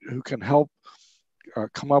can help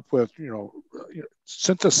come up with, you know,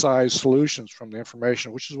 synthesize solutions from the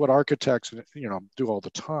information, which is what architects, you know, do all the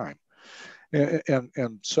time.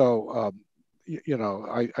 And so you know,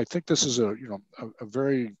 I think this is a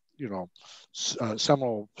very, you know,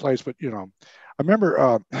 seminal place. But you know, I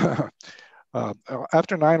remember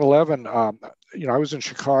after 9/11, you know, I was in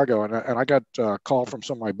Chicago and I got a call from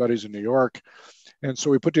some of my buddies in New York. And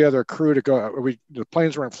so we put together a crew to go. The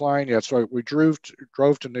planes weren't flying yet, so we drove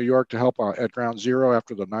to New York to help at Ground Zero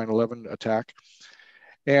after the 9/11 attack.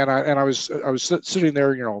 And I was sitting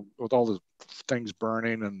there, you know, with all the things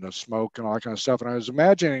burning and the smoke and all that kind of stuff. And I was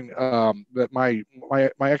imagining that my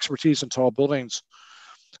expertise in tall buildings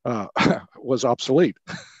was obsolete.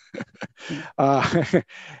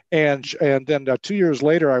 And then 2 years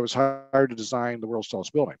later, I was hired to design the world's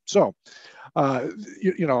tallest building. So.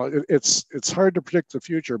 You know, it's hard to predict the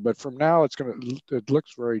future, but from now it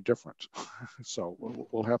looks very different. So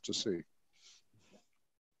we'll have to see.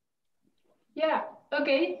 Yeah.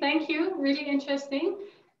 Okay. Thank you. Really interesting.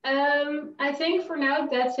 I think for now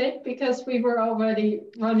that's it because we were already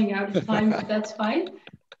running out of time, but that's fine.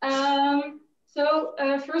 So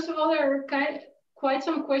first of all, there are quite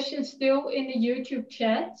some questions still in the YouTube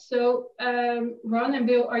chat. So Ron and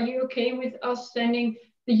Bill, are you okay with us sending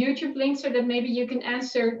the YouTube link so that maybe you can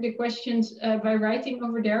answer the questions by writing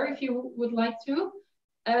over there if you would like to.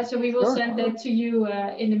 So we will send that to you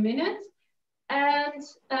in a minute. And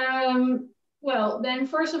well, then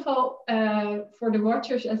first of all, for the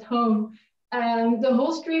watchers at home, the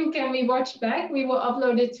whole stream can be watched back. We will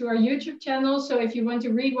upload it to our YouTube channel. So if you want to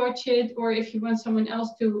rewatch it or if you want someone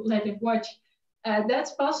else to let it watch,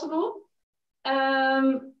 that's possible.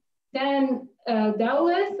 Then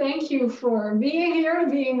Daule, thank you for being here,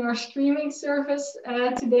 being our streaming service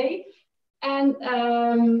today. And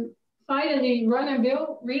finally, Ron and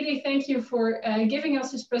Bill, really thank you for giving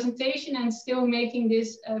us this presentation and still making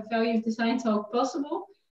this Value of Design talk possible.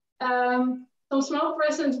 Some small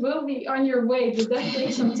presents will be on your way, but that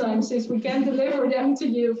takes some time since we can't deliver them to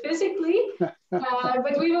you physically.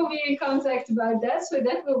 But we will be in contact about that, so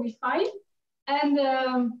that will be fine. And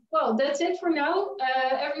well, that's it for now.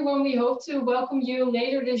 Everyone, we hope to welcome you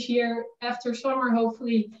later this year after summer,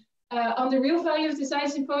 hopefully, on the Real Value of Design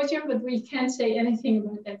Symposium, but we can't say anything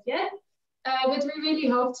about that yet. But we really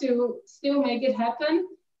hope to still make it happen.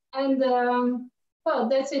 And well,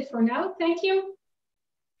 that's it for now. Thank you.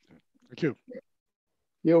 Thank you.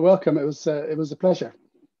 You're welcome. It was a pleasure.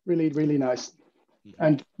 Really, really nice.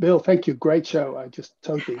 And Bill, thank you. Great show. I just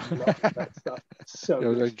totally loved that stuff. So yeah,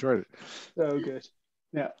 I enjoyed it. So good.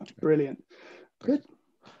 Yeah, brilliant. Good.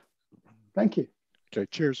 Thank you. Okay,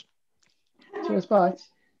 cheers. Cheers, bye.